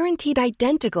and guaranteed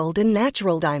identical to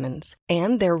natural diamonds,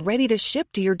 and they're ready to ship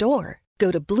to your door. Go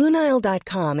to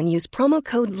BlueNile.com and use promo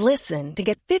code LISTEN to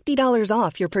get $50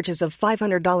 off your purchase of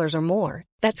 $500 or more.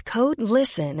 That's code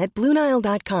LISTEN at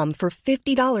BlueNile.com for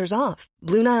 $50 off.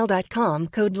 BlueNile.com,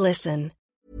 code LISTEN.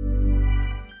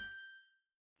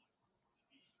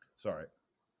 Sorry.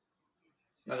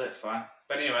 No, that's fine.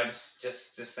 But anyway,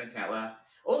 just thinking out loud.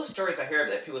 All the stories I hear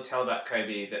that people tell about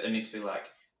Kobe that they're meant to be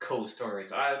like cool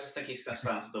stories, I just think he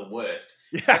sounds the worst.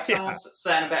 Someone's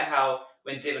saying about how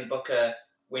when Devin Booker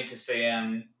went to see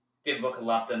him, Devin Booker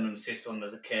loved him and obsessed with him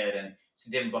as a kid, and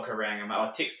so Devin Booker rang him,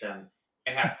 I'll text him,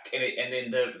 and then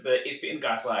the ESPN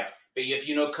guy's like, but if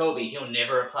you know Kobe, he'll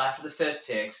never reply for the first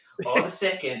text, or the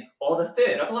second, or the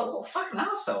third. I'm like, well, fucking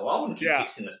arsehole, I wouldn't keep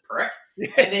texting this prick.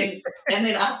 And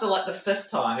then after like the 5th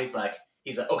time, he's like,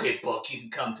 okay, Book, you can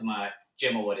come to my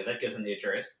gym or whatever, gives him the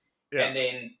address. Yeah. And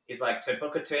then he's like, so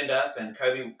Booker turned up and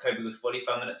Kobe was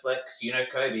 45 minutes late because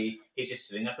Kobe, he's just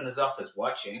sitting up in his office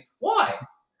watching. Why?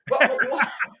 What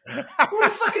a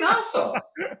fucking arsehole.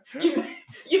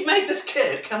 You've made this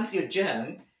kid come to your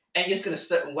gym and you're just going to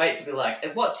sit and wait to be like,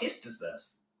 and what test is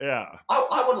this? Yeah.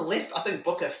 I would have left. I think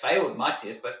Booker failed my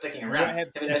test by sticking around.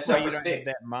 That's why you don't have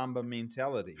that Mamba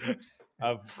mentality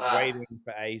of waiting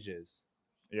for ages.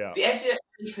 Yeah. The absolute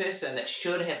only person that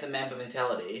should have the Mamba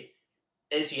mentality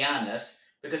is Giannis,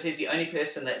 because he's the only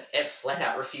person that's flat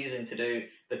out refusing to do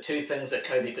the 2 things that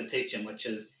Kobe could teach him, which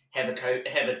is have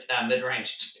a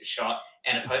mid-range shot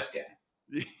and a post game.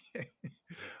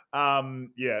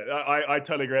 I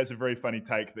totally agree. It's a very funny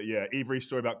take that, every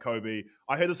story about Kobe.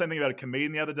 I heard the same thing about a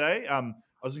comedian the other day. I was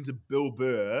listening to Bill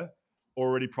Burr,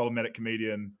 already problematic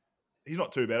comedian. He's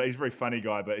not too bad. He's a very funny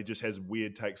guy, but he just has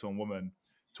weird takes on women.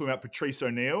 Talking about Patrice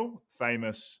O'Neal,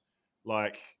 famous,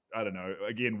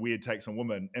 weird takes on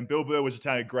women. And Bill Burr was just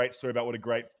telling a great story about what a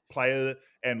great player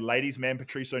and ladies' man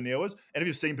Patrice O'Neal is. And if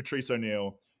you've seen Patrice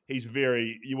O'Neal,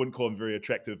 you wouldn't call him a very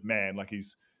attractive man. Like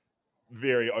he's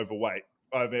very overweight.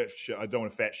 I don't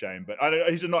want to fat shame, but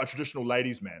he's not a traditional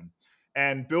ladies' man.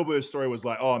 And Bill Burr's story was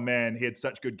like, oh man, he had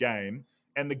such good game.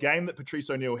 And the game that Patrice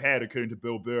O'Neal had, according to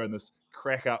Bill Burr in this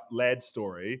crack-up lad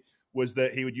story, was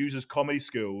that he would use his comedy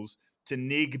skills to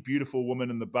neg beautiful women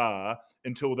in the bar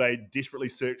until they desperately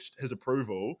searched his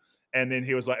approval. And then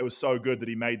he was like, it was so good that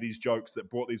he made these jokes that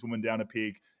brought these women down a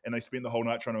peg, and they spent the whole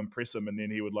night trying to impress him. And then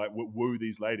he would like woo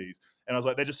these ladies. And I was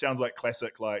like, that just sounds like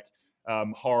classic, like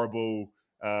horrible,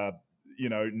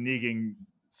 negging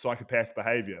psychopath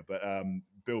behavior. But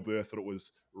Bill Burr thought it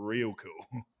was real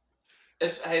cool.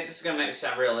 Hey, this is going to make me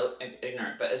sound real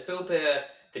ignorant, but is Bill Burr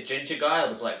the ginger guy or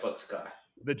the Black Books guy?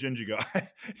 The ginger guy.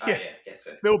 Oh, yeah, I guess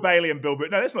so. Bill Bailey and Bill Burr.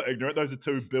 No, that's not ignorant. Those are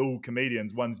two Bill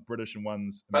comedians. One's British and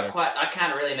one's American. But I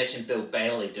can't really imagine Bill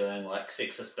Bailey doing like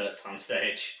sexist bits on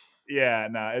stage. Yeah,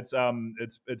 no, it's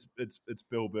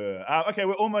Bill Burr. Okay,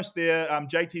 we're almost there.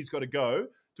 JT's got to go. Do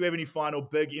we have any final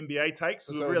big NBA takes?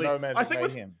 So really, no Magic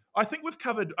Mayhem. I think we've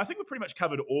pretty much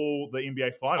covered all the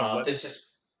NBA finals. There's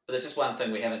just one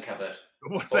thing we haven't covered.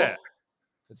 What's that?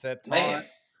 It's that time.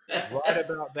 Right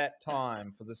about that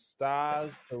time for the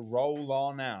stars to roll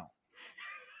on out.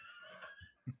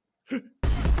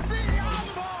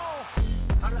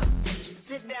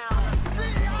 Sit down.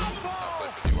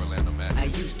 I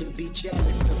used to be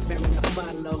jealous of Mary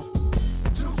Follow.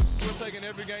 You're taking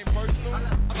every game personal.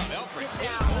 Sit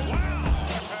down.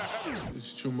 This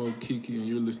is Chumo Kiki, and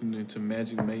you're listening to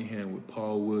Magic Mayhem with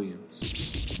Paul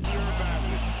Williams. You're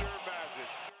magic.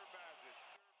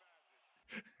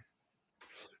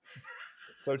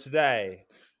 So today,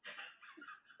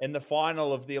 in the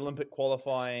final of the Olympic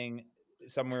qualifying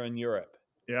somewhere in Europe,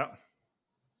 Yeah.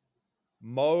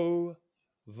 Mo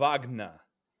Wagner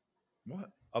What?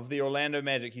 of the Orlando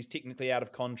Magic, he's technically out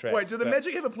of contract. Wait, do the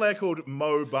Magic have a player called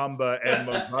Mo Bamba and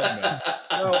Mo Wagner?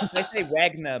 Well, they say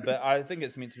Wagner, but I think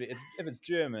it's meant to be. If it's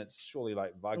German, it's surely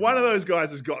like Wagner. One of those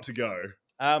guys has got to go.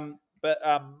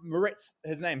 But Moritz,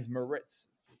 his name's Moritz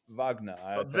Wagner.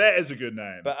 That is a good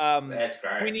name. But That's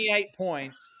great. 28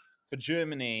 points for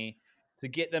Germany to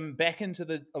get them back into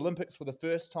the Olympics for the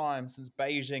first time since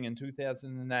Beijing in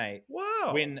 2008.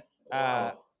 Wow.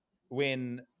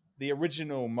 When the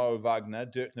original Mo Wagner,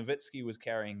 Dirk Nowitzki, was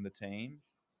carrying the team.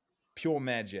 Pure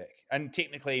magic. And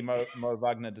technically, Mo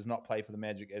Wagner does not play for the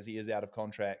Magic as he is out of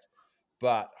contract,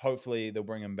 but hopefully they'll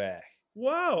bring him back.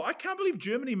 Wow. I can't believe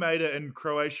Germany made it in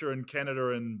Croatia and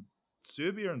Canada and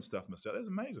Serbia and stuff missed out. That's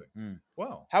amazing.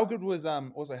 Wow. How good was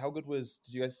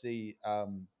did you guys see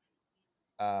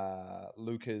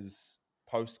Luca's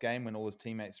post game when all his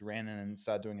teammates ran in and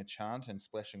started doing a chant and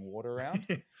splashing water around?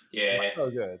 Yeah. So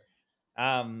good.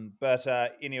 But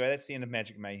anyway, that's the end of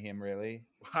Magic Mayhem, really.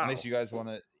 Wow. Unless you guys want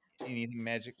anything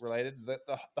Magic related.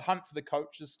 The hunt for the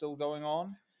coach is still going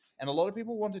on. And a lot of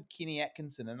people wanted Kenny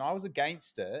Atkinson, and I was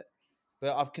against it.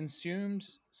 But I've consumed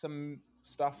some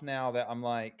stuff now that I'm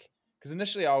like, because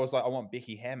initially I was like, I want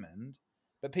Becky Hammond.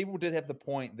 But people did have the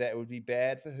point that it would be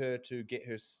bad for her to get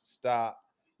her start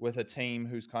with a team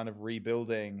who's kind of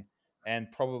rebuilding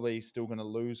and probably still going to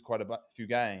lose quite a few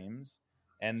games.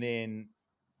 And then,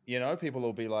 people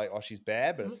will be like, oh, she's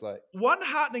bad. But it's like... One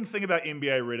heartening thing about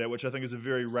NBA Reddit, which I think is a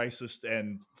very racist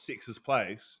and sexist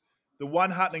place, the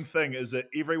one heartening thing is that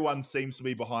everyone seems to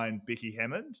be behind Becky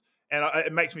Hammond. And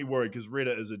it makes me worried because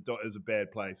Reddit is a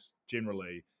bad place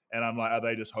generally. And I'm like, are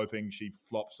they just hoping she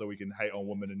flops so we can hate on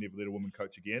women and never let a woman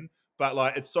coach again? But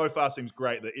like, it so far seems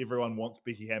great that everyone wants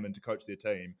Becky Hammond to coach their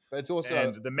team. But it's also...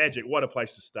 And the Magic, what a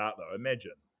place to start though,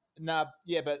 imagine. Nah,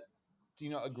 yeah, but do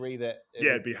you not agree that...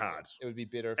 It'd be hard. It would be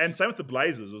better. And same with the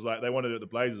Blazers. It was like, they wanted it at the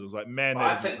Blazers. It was like, man,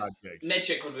 that is a hard gig.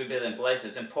 Magic would be better than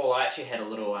Blazers. And Paul, I actually had a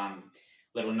little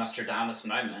Nostradamus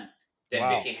moment that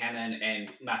Becky Hammond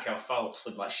and Markelle Fultz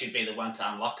she'd be the one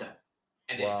to unlock him.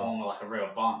 And they'd form like a real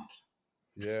bond.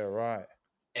 Yeah, right.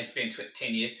 And spend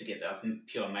 10 years together of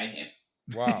pure mayhem.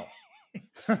 Wow.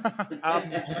 I'm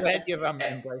glad you've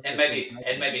embraced and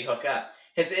maybe hook up.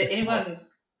 Has anyone?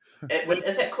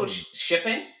 Is that called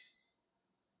shipping?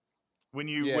 When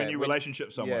you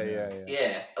relationship someone.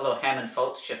 Yeah, a little Hammond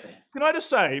Fultz shipping. Can I just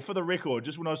say, for the record,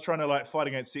 just when I was trying to fight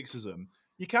against sexism,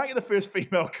 you can't get the first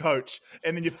female coach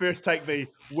and then you first take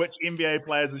which NBA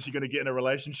players is she going to get in a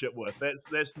relationship with.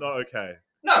 That's not okay.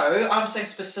 No, I'm saying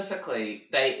specifically,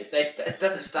 it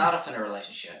doesn't start off in a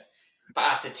relationship, but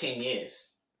after 10 years.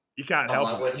 You can't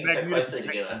help it. Working so closely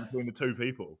together. Between the two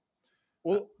people.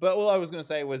 Well, but all I was going to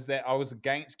say was that I was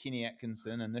against Kenny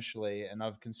Atkinson initially, and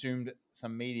I've consumed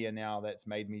some media now that's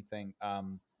made me think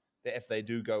that if they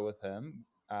do go with him,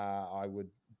 I would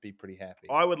be pretty happy.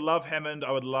 I would love Hammond.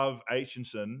 I would love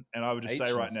Atkinson. And I would just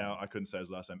say right now, I couldn't say his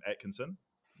last name, Atkinson.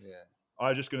 Yeah. I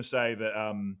was just going to say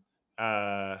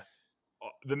that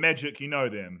the Magic, you know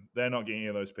them. They're not getting any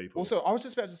of those people. Also, I was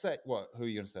just about to say, what? Who are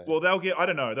you going to say? Well, they'll get, I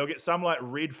don't know, they'll get some like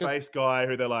red-faced guy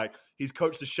who they're like, he's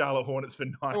coached the Charlotte Hornets for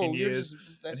 9 years.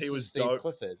 That's he just was Steve dope.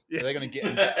 Clifford. Yeah. They're going to get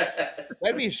him.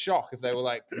 That'd be a shock if they were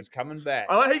like, he's coming back.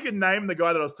 I like how you can name the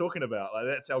guy that I was talking about. Like,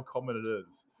 that's how common it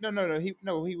is. No.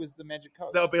 He was the Magic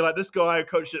coach. They'll be like, this guy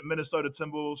coached at Minnesota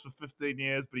Timberwolves for 15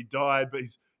 years, but he died, but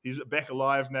he's back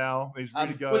alive now. He's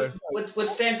ready to go. Would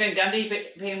Stan Van Gundy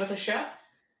be in with a shout?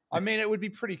 I mean, it would be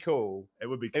pretty cool. It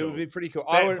would be cool. It would be pretty cool.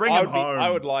 Bring him home. I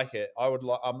would like it. I'm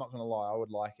not going to lie. I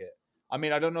would like it. I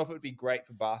mean, I don't know if it would be great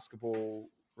for basketball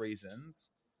reasons,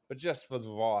 but just for the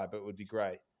vibe, it would be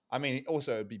great. I mean,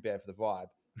 also it would be bad for the vibe,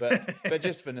 but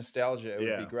just for nostalgia, it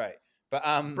would be great.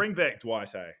 But bring back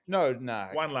Dwight, eh? No,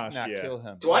 one last year. Kill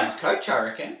him. Dwight is coach, I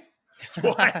reckon.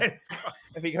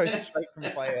 If he goes straight from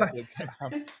player to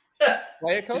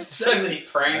player coach, just so many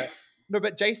pranks. No,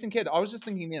 but Jason Kidd, I was just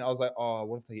thinking then, I was like, oh,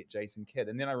 what if they get Jason Kidd?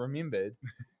 And then I remembered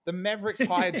the Mavericks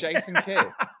hired Jason Kidd.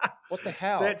 What the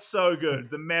hell? That's so good.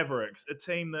 The Mavericks, a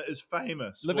team that is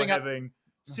famous for having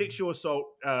sexual assault,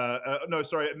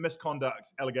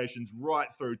 misconduct allegations right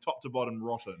through top to bottom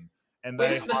rotten. And where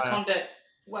does misconduct,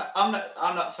 well, I'm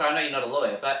not, sorry, I know you're not a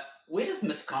lawyer, but where does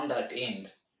misconduct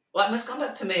end? Like,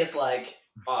 misconduct to me is like,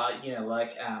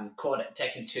 caught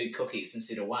taking 2 cookies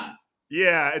instead of 1.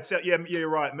 Yeah, you're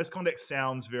right. Misconduct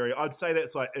sounds very. I'd say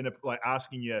that's like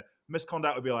asking your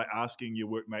misconduct would be like asking your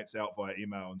workmates out via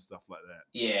email and stuff like that.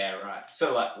 Yeah, right.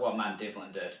 So like what Martin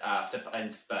Devlin did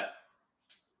but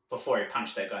before he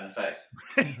punched that guy in the face.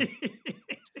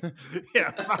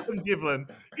 Yeah, Martin Devlin.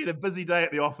 He had a busy day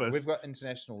at the office. We've got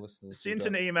international listeners. Sent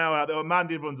an email out there.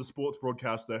 Martin Devlin's a sports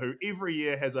broadcaster who every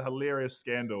year has a hilarious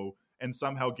scandal and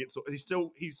somehow gets.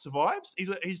 He survives.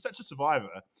 He's such a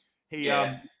survivor. He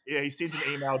sent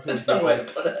an email to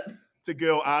a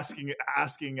girl asking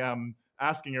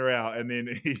her out, and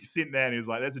then he sent that and he was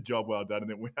like, "That's a job well done," and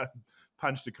then went out and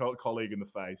punched a colleague in the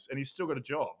face, and he's still got a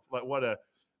job. Like, what a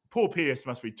poor Pierce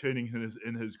must be turning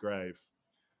in his grave.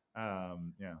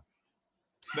 Yeah.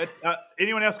 That's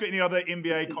anyone else got any other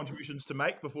NBA contributions to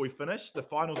make before we finish? The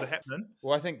finals are happening.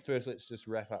 Well, I think first let's just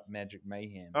wrap up Magic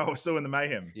Mayhem. Oh, we're still in the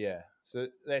Mayhem. Yeah. So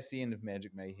that's the end of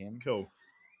Magic Mayhem. Cool.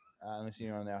 Unless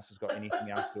anyone else has got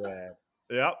anything else to add.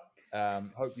 Yep.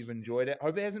 Hope you've enjoyed it.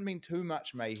 Hope it hasn't been too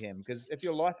much mayhem, because if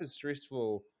your life is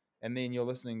stressful and then you're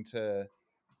listening to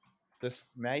this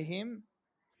mayhem,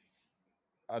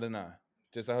 I don't know.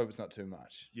 Just I hope it's not too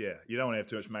much. Yeah, you don't want to have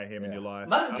too much mayhem in your life.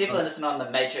 Martin Devlin isn't on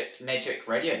the Magic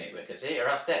Radio Network, is he? Or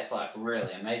else that's like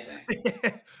really amazing.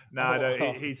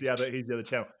 No, he's the other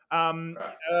channel.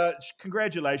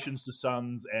 Congratulations to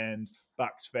Suns and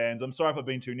Bucks fans. I'm sorry if I've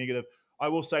been too negative. I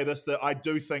will say this, that I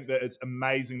do think that it's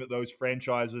amazing that those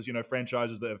franchises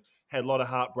that have had a lot of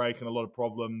heartbreak and a lot of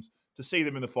problems, to see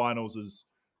them in the finals is,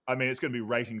 I mean, it's going to be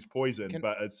ratings poison,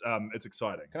 but it's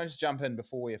exciting. Can I just jump in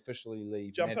before we officially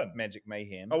leave Magic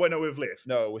Mayhem? Oh, wait, no, we've left.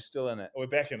 No, we're still in it. Oh, we're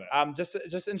back in it.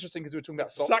 Just interesting because we were talking about...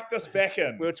 Sucked us back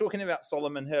in. We were talking about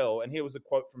Solomon Hill, and here was a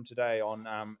quote from today on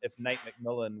if Nate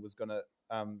McMillan was going to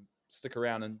stick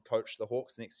around and coach the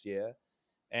Hawks next year.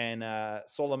 And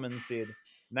Solomon said,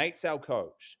 "Nate's our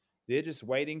coach. They're just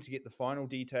waiting to get the final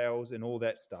details and all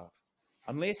that stuff.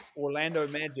 Unless Orlando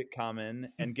Magic come in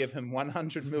and give him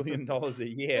 $100 million a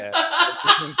year,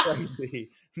 it's crazy.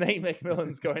 Nate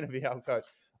McMillan's going to be our coach."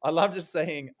 I love just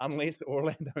saying, unless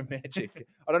Orlando Magic.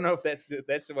 I don't know if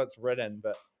that's what's written,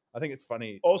 but I think it's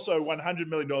funny. Also, $100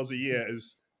 million a year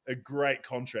is a great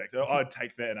contract. I'd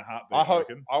take that in a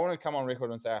heartbeat. I want to come on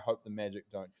record and say I hope the Magic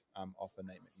don't offer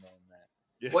Nate McMillan that.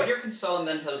 Yeah. What do you reckon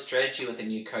Solomon Hill's strategy with a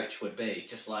new coach would be?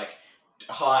 Just like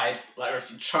hide, like if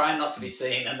you try not to be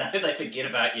seen, and they forget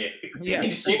about you. Yeah,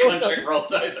 and just your contract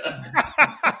rolls over.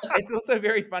 It's also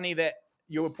very funny that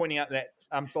you were pointing out that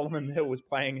Solomon Hill was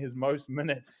playing his most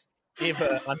minutes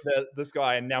ever under this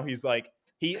guy, and now he's like,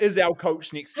 he is our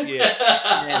coach next year.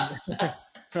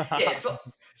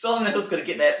 Solomon Hill's got to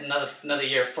get that another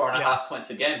year of 4.5 points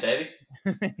a game, baby.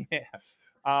 Yeah.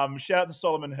 Shout out to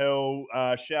Solomon Hill.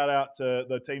 Shout out to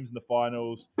the teams in the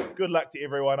finals. Good luck to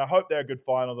everyone. I hope they're a good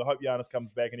finals. I hope Giannis comes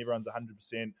back and everyone's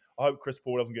 100%. I hope Chris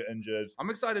Paul doesn't get injured.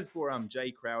 I'm excited for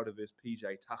Jay Crowder versus PJ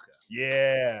Tucker.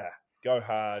 Yeah. Go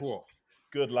hard. Cool.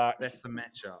 Good luck. That's the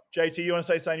matchup. JT, you want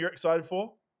to say something you're excited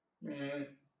for?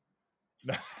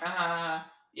 No.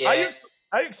 Yeah.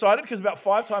 Are you excited? Because about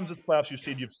 5 times this playoffs you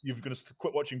said you're going to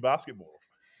quit watching basketball.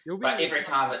 But every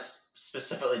time it's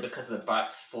specifically because the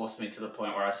Bucks forced me to the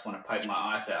point where I just want to poke my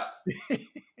eyes out.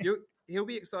 He'll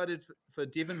be excited for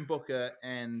Devin Booker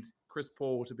and Chris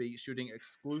Paul to be shooting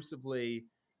exclusively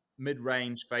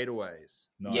mid-range fadeaways.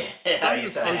 Nice.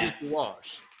 Yeah, To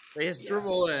watch. They just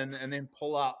dribble in and then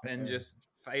pull up and just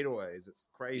fadeaways. It's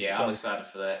crazy. Yeah, I'm excited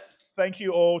for that. Thank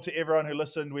you all to everyone who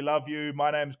listened. We love you.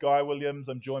 My name's Guy Williams.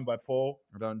 I'm joined by Paul.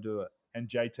 Don't do it. And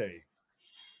JT.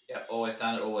 Yeah, always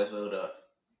done it, always will do it.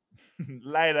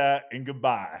 Later and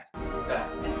goodbye. Yeah.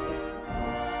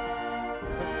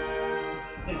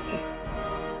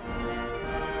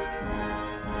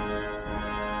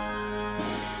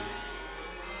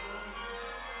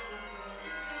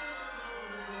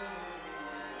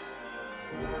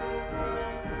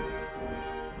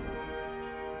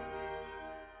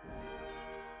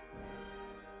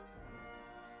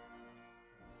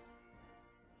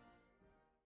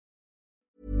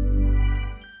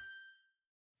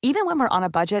 Even when we're on a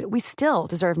budget, we still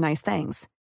deserve nice things.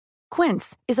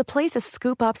 Quince is a place to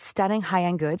scoop up stunning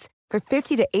high-end goods for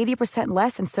 50 to 80%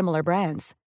 less than similar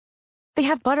brands. They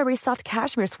have buttery soft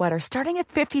cashmere sweaters starting at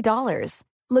 $50,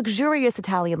 luxurious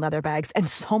Italian leather bags, and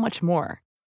so much more.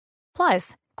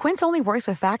 Plus, Quince only works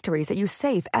with factories that use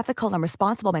safe, ethical, and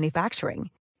responsible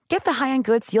manufacturing. Get the high-end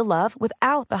goods you'll love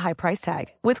without the high price tag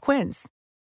with Quince.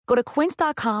 Go to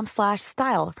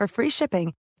quince.com/style for free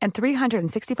shipping and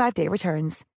 365-day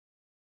returns.